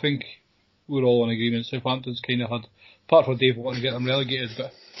 I think we're all in agreement. Southampton's kind of had, apart from Dave wanting to get them relegated,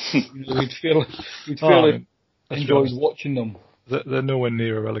 but we'd fairly enjoyed watching them. They're nowhere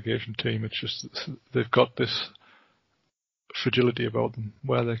near a relegation team. It's just they've got this fragility about them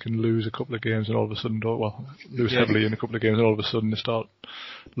where they can lose a couple of games and all of a sudden, lose heavily in a couple of games and all of a sudden they start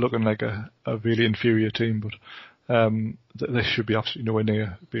looking like a really inferior team. But they should be absolutely nowhere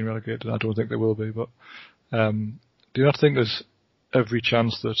near being relegated, and I don't think they will be. But do you not think there's every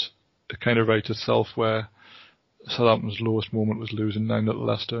chance that it kind of writes itself where Southampton's lowest moment was losing 9-0 to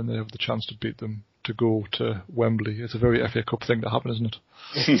Leicester and they have the chance to beat them to go to Wembley? It's a very FA Cup thing to happen, isn't it?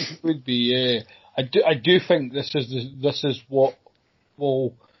 It would be, yeah. I do think this is what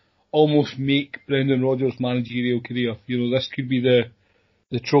will almost make Brendan Rodgers' managerial career. This could be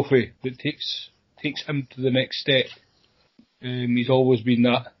the trophy that takes him to the next step. He's always been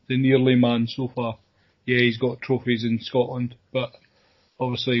the nearly man so far. Yeah, he's got trophies in Scotland, but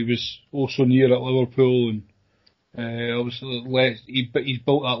obviously he was also near at Liverpool, and obviously he's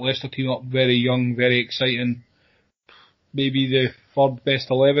built that Leicester team up very young, very exciting. Maybe the third best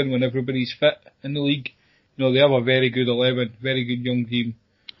 11 when everybody's fit in the league. They have a very good 11, very good young team,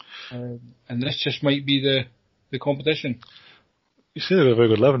 and this just might be the competition. You say they've a very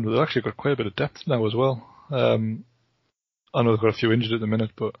good 11, but they've actually got quite a bit of depth now as well. I know they've got a few injured at the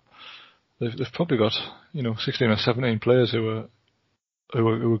minute, but they've probably got 16 or 17 players who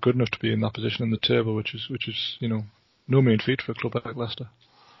are good enough to be in that position in the table, which is no mean feat for a club like Leicester.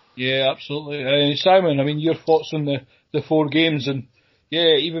 Yeah, absolutely. Simon, I mean, your thoughts on the 4 games and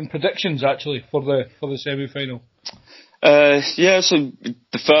even predictions actually for the semi-final. Yeah, so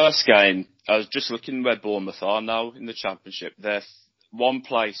the first game, I was just looking where Bournemouth are now in the Championship. They're 1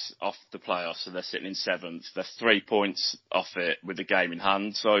 place off the playoffs, so they're sitting in 7th. They're 3 points off it with the game in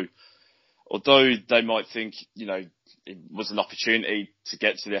hand. So, although they might think, it was an opportunity to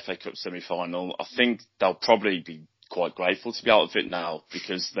get to the FA Cup semi-final, I think they'll probably be quite grateful to be out of it now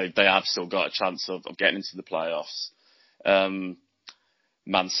because they have still got a chance of getting into the playoffs.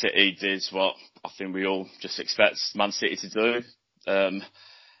 Man City did what I think we all just expect Man City to do.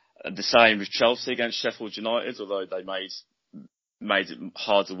 The same with Chelsea against Sheffield United, although they made it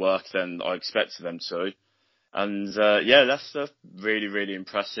harder work than I expected them to. And Leicester, really, really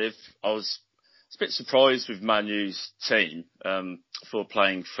impressive. I was a bit surprised with Man U's team for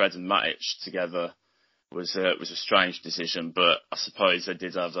playing Fred and Matic together. Was a strange decision, but I suppose they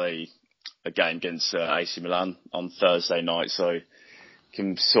did have a game against AC Milan on Thursday night, so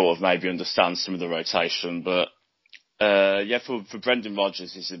can sort of maybe understand some of the rotation. But for Brendan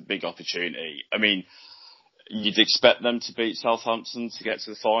Rodgers, it's a big opportunity. I mean, you'd expect them to beat Southampton to get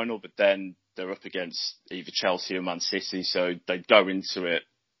to the final, but then they're up against either Chelsea or Man City, so they'd go into it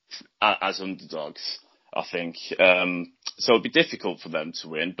as underdogs, I think. So it'd be difficult for them to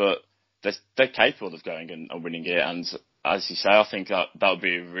win, but they're capable of going and winning it. And as you say, I think that would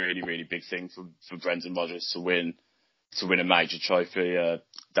be a really, really big thing for Brendan Rodgers to win a major trophy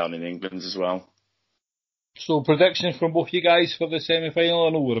down in England as well. So predictions from both you guys for the semi-final. I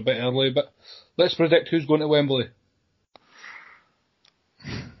know we're a bit early, but let's predict who's going to Wembley.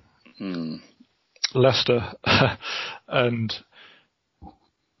 Leicester. And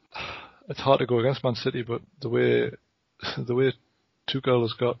it's hard to go against Man City, but the way Tuchel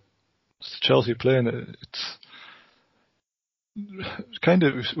has got Chelsea playing, it's kind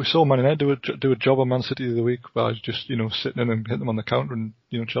of, we saw Man United do a job on Man City the other week by just sitting in and hitting them on the counter, and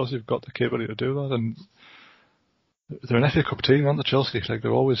Chelsea have got the capability to do that, and they're an FA Cup team, aren't they, Chelsea? Like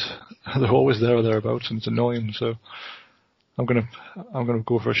they're always there or thereabouts, and it's annoying. So I'm gonna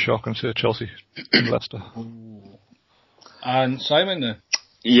go for a shock and say Chelsea and Leicester. And Simon,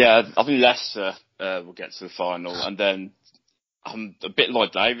 yeah, I think Leicester will get to the final, and then I'm a bit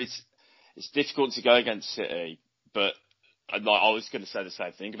like Dave. It's difficult to go against City, but I was going to say the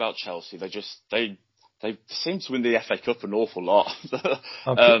same thing about Chelsea. They seem to win the FA Cup an awful lot.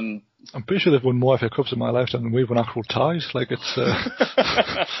 I'm pretty sure they've won more FA Cups in my lifetime than we've won actual ties. Like it's.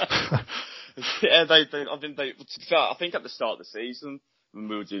 Yeah, I think at the start of the season when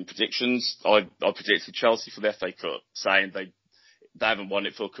we were doing predictions, I predicted Chelsea for the FA Cup, saying they haven't won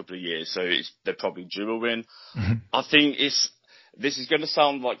it for a couple of years, so they're probably due a win. I think this is going to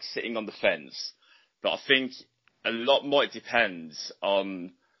sound like sitting on the fence, but I think a lot might depend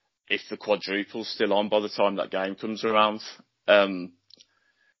on if the quadruple's still on by the time that game comes around. I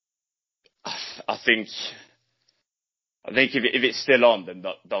think if it's still on, then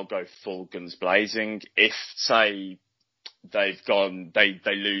they'll go full guns blazing. If, say, they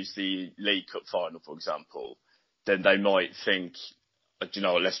lose the League Cup final, for example, then they might think, you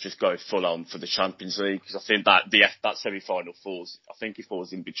know, let's just go full on for the Champions League, because I think that semi-final falls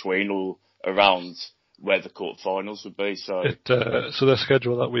in between or around where the quarter-finals would be. So so their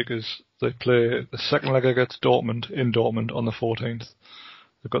schedule that week is they play the second leg against Dortmund in Dortmund on the 14th.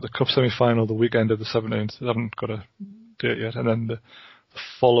 They've got the Cup semi-final the weekend of the 17th. They haven't got a date yet, and then the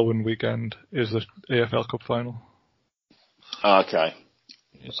following weekend is the AFL Cup final. Okay.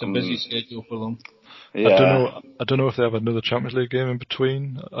 It's a busy schedule for them. Yeah. I don't know if they have another Champions League game in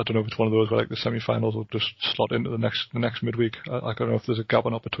between. I don't know if it's one of those where like the semi-finals will just slot into the next midweek. I don't know if there's a gap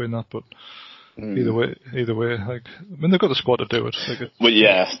or not between that, but either way, like, I mean, they've got the squad to do it. Well,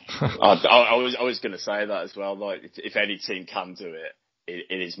 yeah. I was going to say that as well. Like, if any team can do it,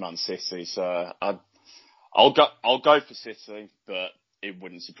 it is Man City. So I'll go for City, but it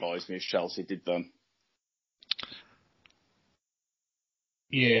wouldn't surprise me if Chelsea did them.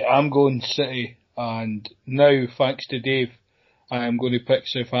 Yeah, I'm going City, and now, thanks to Dave, I am going to pick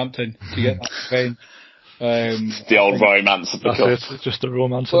Southampton to get that revenge. The old romance of the cup. It's just the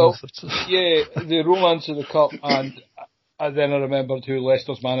romance. Well, yeah, the romance of the cup, and then I remembered who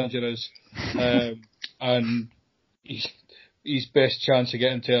Leicester's manager is, and his best chance of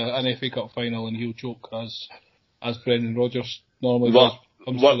getting to an FA Cup final, and he'll choke as Brendan Rodgers normally does.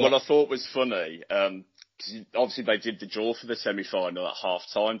 What I thought was funny, obviously they did the draw for the semi-final at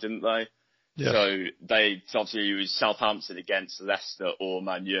half-time, didn't they? Yeah. So obviously it was Southampton against Leicester or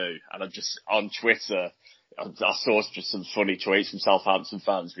Man U, and on Twitter, I saw just some funny tweets from Southampton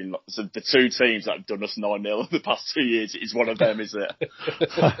fans being like, so the two teams that have done us 9-0 in the past 2 years, is one of them, is it?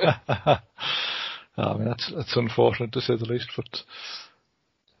 I mean, that's unfortunate to say the least, but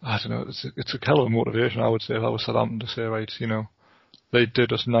I don't know, it's a hell of a motivation, I would say, if I was Southampton, to say, right, you know, they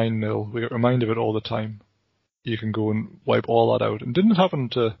did us 9-0, we get reminded of it all the time, you can go and wipe all that out. And didn't it happen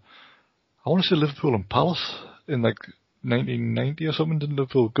to, I want to say Liverpool and Palace in like 1990 or something? Didn't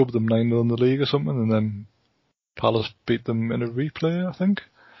Liverpool gub them 9-0 in the league or something, and then Palace beat them in a replay, I think?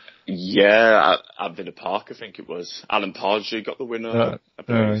 Yeah, at Villa Park, I think it was. Alan Pardew got the winner. I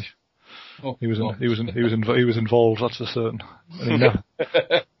believe. He was involved, that's for certain. And, he never,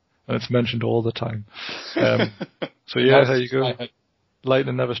 and it's mentioned all the time. So yeah, there you go.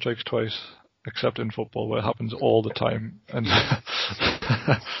 Lightning never strikes twice, except in football, where it happens all the time. And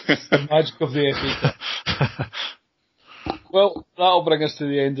the magic of the FA Cup. Well, that'll bring us to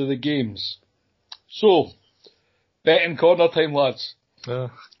the end of the games. So, betting corner time, lads.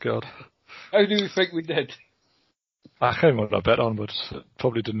 Oh, God. How do we think we did? I can't remember what I bet on, but it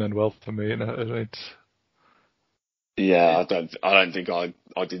probably didn't end well for me. Yeah, I don't think I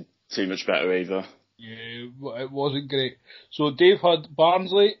did too much better either. Yeah, it wasn't great. So Dave had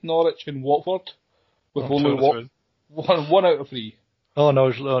Barnsley, Norwich and Watford with only one out of 3. Oh,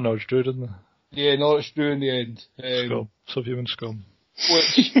 Norwich drew, didn't they? Yeah, Norwich drew in the end. Scum. Subhuman scum.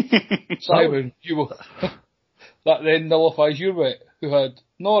 Which, Simon, that then nullifies your bet, who had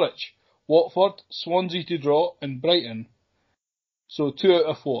Norwich, Watford, Swansea to draw and Brighton. So 2 out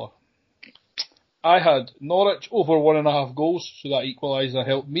of 4. I had Norwich over 1.5 goals, so that equaliser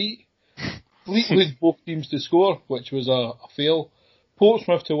helped me. Fleetwood both teams to score, which was a fail.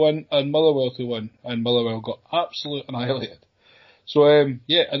 Portsmouth to win and Motherwell to win, and Motherwell got absolutely annihilated. So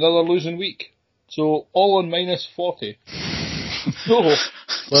yeah, another losing week. So all on minus 40. So,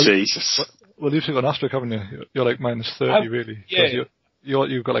 Jesus. Well, at least you've got an asterisk, haven't you? You're like minus 30, really. Yeah.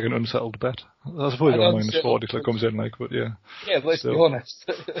 You've got like an unsettled bet. I suppose you're on minus 40, so it comes in like, but yeah. Yeah, let's be honest.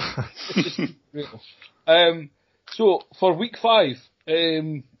 So for week 5,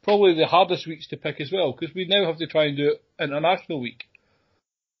 probably the hardest weeks to pick as well, because we now have to try and do it international week.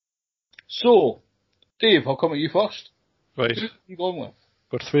 So, Dave, I'll come at you first. Right. Who are you going with?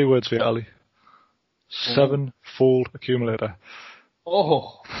 Got 3 words for you, Ali. 7-fold accumulator.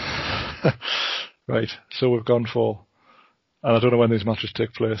 Oh. Right, so we've gone for, and I don't know when these matches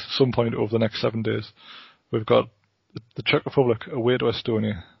take place, some point over the next 7 days. We've got the Czech Republic away to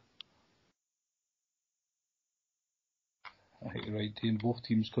Estonia. I think you're right, team, both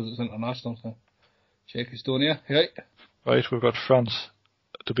teams, because it's international. So. Czech, Estonia, right? Right, we've got France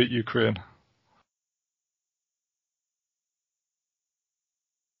to beat Ukraine.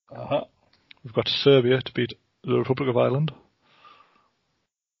 Uh-huh. We've got Serbia to beat the Republic of Ireland.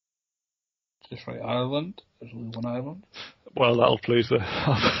 Just right, Ireland. There's only one Ireland. Well, that'll please the...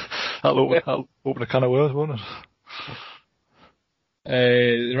 that'll open a can of worms, won't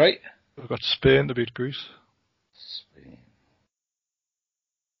it? Right. We've got Spain to beat Greece. Spain.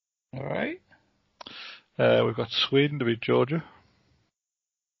 Alright. We've got Sweden to beat Georgia.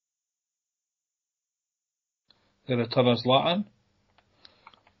 The return of Zlatan.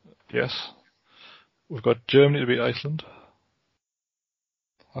 Yes. We've got Germany to beat Iceland.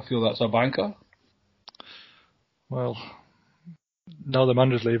 I feel that's a banker. Well, now the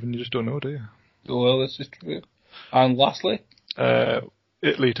manager's leaving, you just don't know, do you? Oh, well, this is true. And lastly?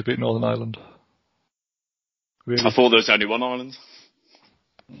 Italy to beat Northern Ireland. Really? I thought there was only one island.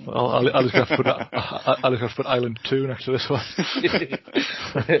 Well, I'll just have to put Ireland 2 next to this one.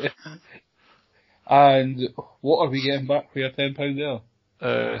 And what are we getting back for your £10 there?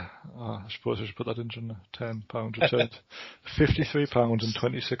 I suppose I should put that in, shouldn't I? £10 returned. £53 and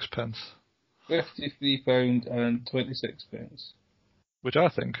 26 pence. £53 and 26 pence. Which I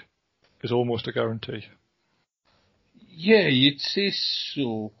think is almost a guarantee. Yeah, you'd say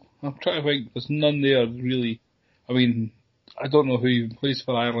so. I'm trying to think, there's none there really. I mean, I don't know who even plays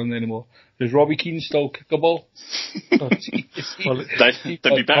for Ireland anymore. Does Robbie Keane still kick a ball? Well, they'd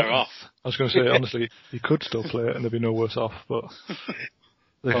be better off. I was going to say, honestly, he could still play it and they'd be no worse off, but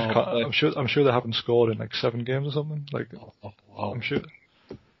I'm sure they haven't scored in like 7 games or something. Like, wow. I'm sure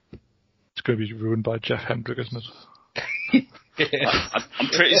it's going to be ruined by Jeff Hendrick, isn't it? I'm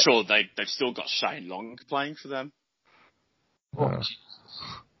pretty sure they've still got Shane Long playing for them. Yeah.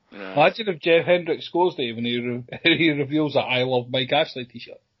 Imagine if Jeff Hendrick scores, Dave, and he reveals that I Love Mike Ashley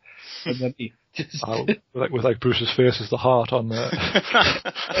t-shirt. And then he just... with Bruce's face as the heart on there.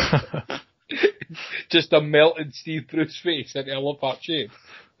 Just a melted Steve Bruce face into a love heart shape.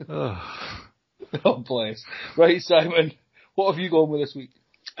 God bless. Right, Simon, what have you gone with this week?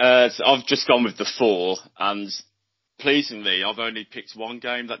 So I've just gone with the 4, and pleasingly, I've only picked one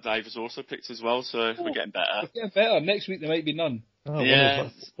game that Dave has also picked as well, so we're getting better. We're getting better. Next week there might be none. Oh, yeah.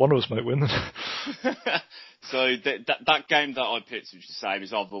 One of us might win. So that game that I picked, which is the same,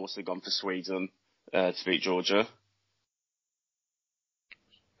 is I've also gone for Sweden to beat Georgia.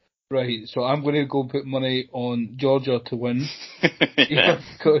 Right, so I'm going to go put money on Georgia to win. Yeah,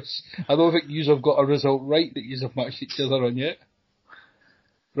 because I don't think you have got a result right that you have matched each other on yet.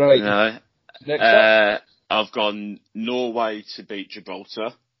 Right. No. Next up. I've gone Norway to beat Gibraltar.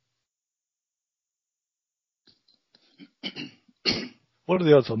 What are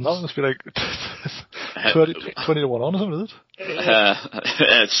the odds on that? It must be like 20 to 1 on or something, is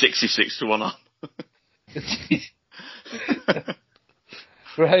it? 66 to 1 on.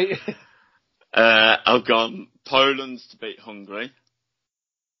 Right. I've gone Poland to beat Hungary.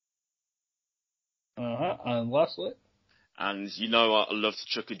 And lastly? And you know what? I love to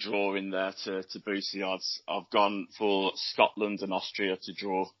chuck a draw in there to boost the odds. I've gone for Scotland and Austria to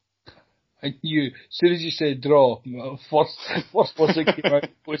draw. And as soon as you said draw, first person came out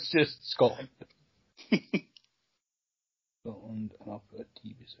was just Scotland. Scotland, and I'll put a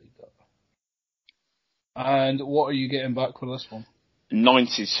T beside that. And what are you getting back for this one?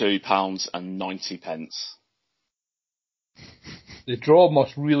 £92 and 90 pence. The draw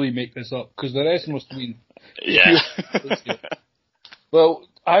must really make this up, because the rest must have been... Yeah. Well,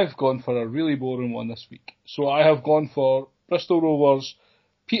 I've gone for a really boring one this week. So I have gone for Bristol Rovers,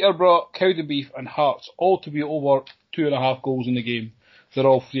 Peterborough, Cowdenbeath and Hearts, all to be over 2.5 goals in the game. They're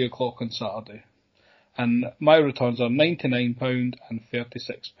all 3 o'clock on Saturday. And my returns are £99 and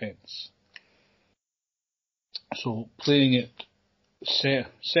 36 pence. So playing it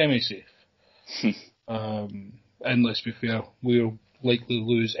semi-safe. And let's be fair, we'll likely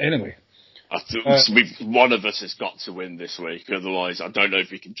lose anyway. One of us has got to win this week, otherwise I don't know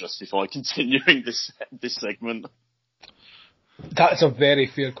if we can justify continuing this segment. That's a very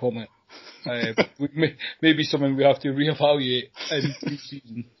fair comment. Maybe something we have to reevaluate in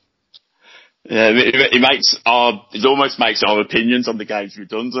pre-season. Yeah, it almost makes our opinions on the games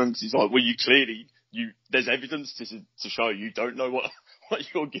redundant, because it's like, well, there's evidence to show you don't know what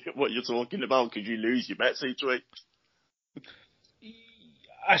you're talking about, because you lose your bets each week.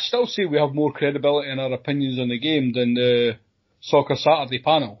 I still say we have more credibility in our opinions on the game than the Soccer Saturday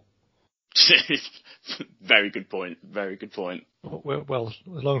panel. Very good point. Very good point. Well,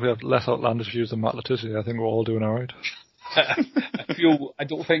 as long as we have less outlandish views than Matt Letizia, I think we're all doing all right. I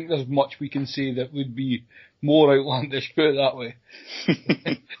don't think there's much we can say that would be more outlandish, put it that way.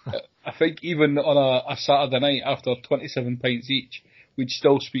 I think even on a Saturday night after 27 pints each, we'd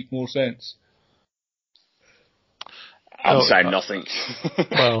still speak more sense. I'm saying nothing.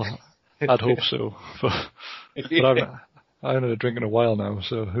 Well, I'd hope so. But I haven't had a drink in a while now,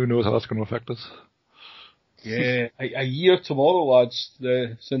 so who knows how that's going to affect us. Yeah, a year tomorrow, lads,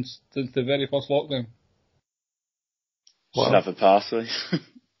 since the very first lockdown. Should have a party.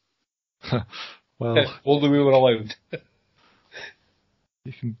 Well, although we were allowed.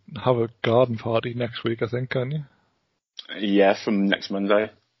 You can have a garden party next week, I think, can't you? Yeah, from next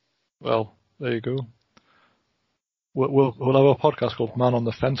Monday. Well, there you go. We'll have a podcast called Man on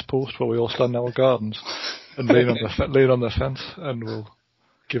the Fence Post, where we all stand in our gardens and lean on the fence, and we'll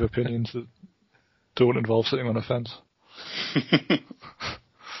give opinions that don't involve sitting on a fence.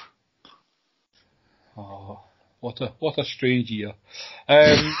 Oh, what a strange year.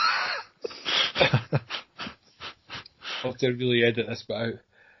 I'll have to really edit this bit out.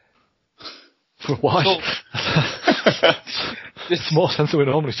 Why? So, it's more sense than we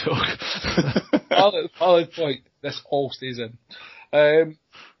normally talk. valid point. This all stays in.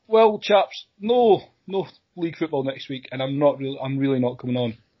 Well, chaps, no league football next week, and I'm really not coming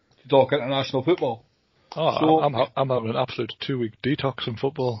on to talk international football. Oh, so, I'm having an absolute 2-week detox in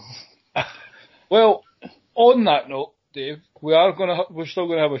football. Well, on that note, Dave, we're still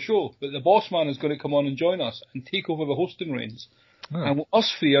going to have a show, but the boss man is going to come on and join us and take over the hosting reins. Oh. And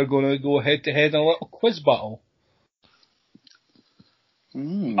us three are going to go head to head in a little quiz battle.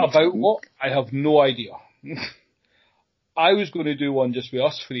 About what? I have no idea. I was going to do one just with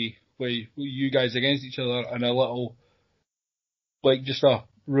us three, where you guys against each other, and a little, just a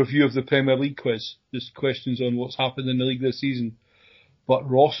review of the Premier League quiz. Just questions on what's happened in the league this season. But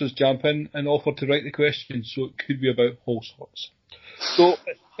Ross has jumped in and offered to write the questions, so it could be about all sorts. So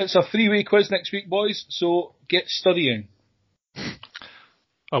it's a 3-way quiz next week, boys, so get studying.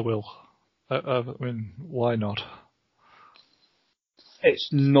 I will. I mean, why not? It's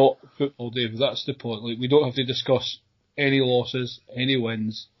not football, Dave. That's the point. We don't have to discuss any losses, any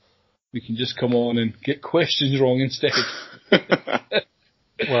wins. We can just come on and get questions wrong instead.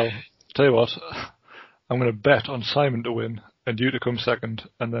 Well, tell you what, I'm going to bet on Simon to win and you to come second,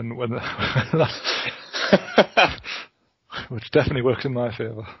 and then which definitely works in my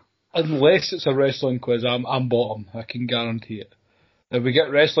favour. Unless it's a wrestling quiz, I'm bottom. I can guarantee it. If we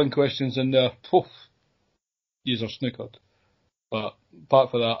get wrestling questions in there, yous are snookered. But apart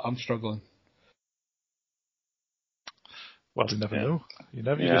from that, I'm struggling. Well, you never know. You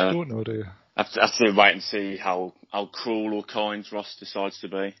just don't know, do you? I have to wait and see how cruel or kind Ross decides to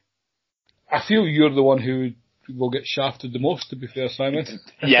be. I feel you're the one who will get shafted the most, to be fair, Simon.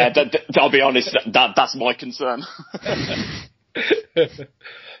 Yeah, I'll be honest, that's my concern.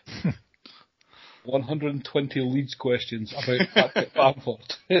 120 Leeds questions about Patrick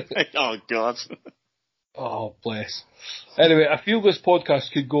Bamford. Oh, God. Oh, bless. Anyway, I feel this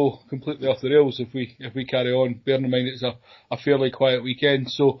podcast could go completely off the rails if we carry on, bearing in mind it's a fairly quiet weekend,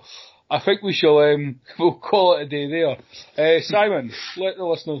 so I think we shall we'll call it a day there. Simon, let the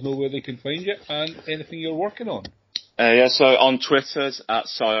listeners know where they can find you and anything you're working on. So on Twitter at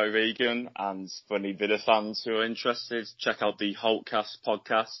Sio Regan, and for any Villa fans who are interested, check out the Holtcast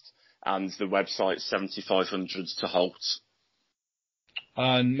podcast and the website 7500 to Holt.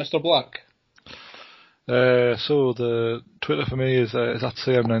 And Mr. Black? So the Twitter for me is at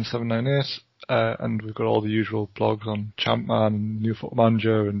CM9798, and we've got all the usual blogs on Champman and New Football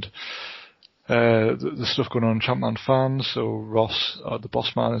Manager and the stuff going on Champman fans. So Ross, the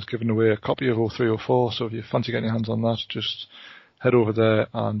boss man, has given away a copy of 0304, so if you fancy getting your hands on that, just head over there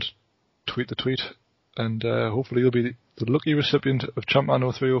and tweet the tweet, and hopefully you'll be the lucky recipient of Champman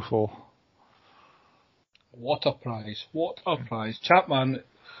 0304. What a prize. What a prize. Champman,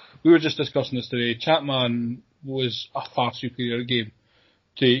 we were just discussing this today, Champman was a far superior game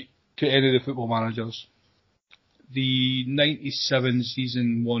to any of the football managers. The 97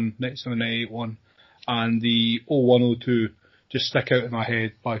 season one, 97-98 one, and the 01-02 just stick out in my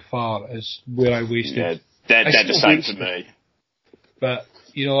head by far as where I wasted. Yeah, they're the same to me. But,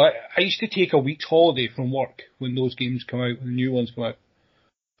 I used to take a week's holiday from work when those games come out, when the new ones come out,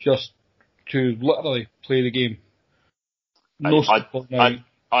 just to literally play the game.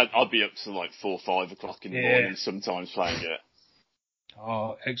 I'd be up to 4 or 5 o'clock in the morning sometimes playing it.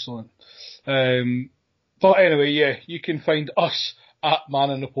 Oh, excellent. But anyway, you can find us at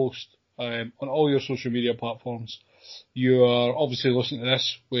Man in the Post on all your social media platforms. You are obviously listening to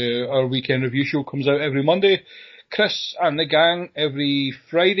this, where our weekend review show comes out every Monday. Chris and the gang every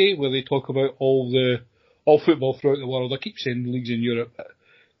Friday, where they talk about all football throughout the world. I keep saying leagues in Europe.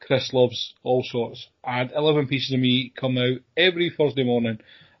 Chris loves all sorts. And 11 Pieces of Me come out every Thursday morning.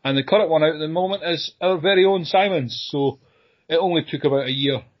 And the current one out at the moment is our very own Simon's. So it only took about a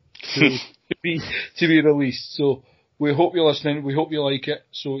year to be released. So we hope you're listening. We hope you like it.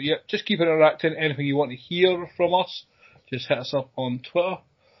 So just keep interacting. Anything you want to hear from us, just hit us up on Twitter.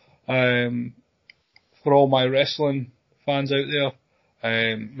 For all my wrestling fans out there,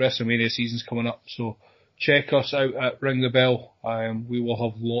 WrestleMania season's coming up, so check us out at Ring the Bell. We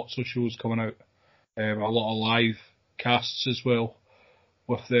will have lots of shows coming out, a lot of live casts as well,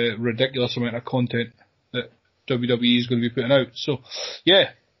 with the ridiculous amount of content that WWE is going to be putting out. So,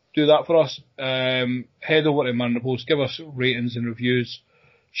 yeah, do that for us. Head over to Man in the Post, give us ratings and reviews,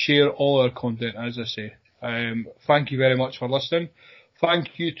 share all our content, as I say. Thank you very much for listening.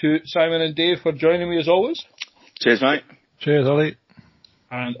 Thank you to Simon and Dave for joining me as always. Cheers, mate. Cheers, Ollie.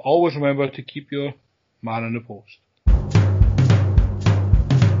 And always remember to keep your Man in the Post.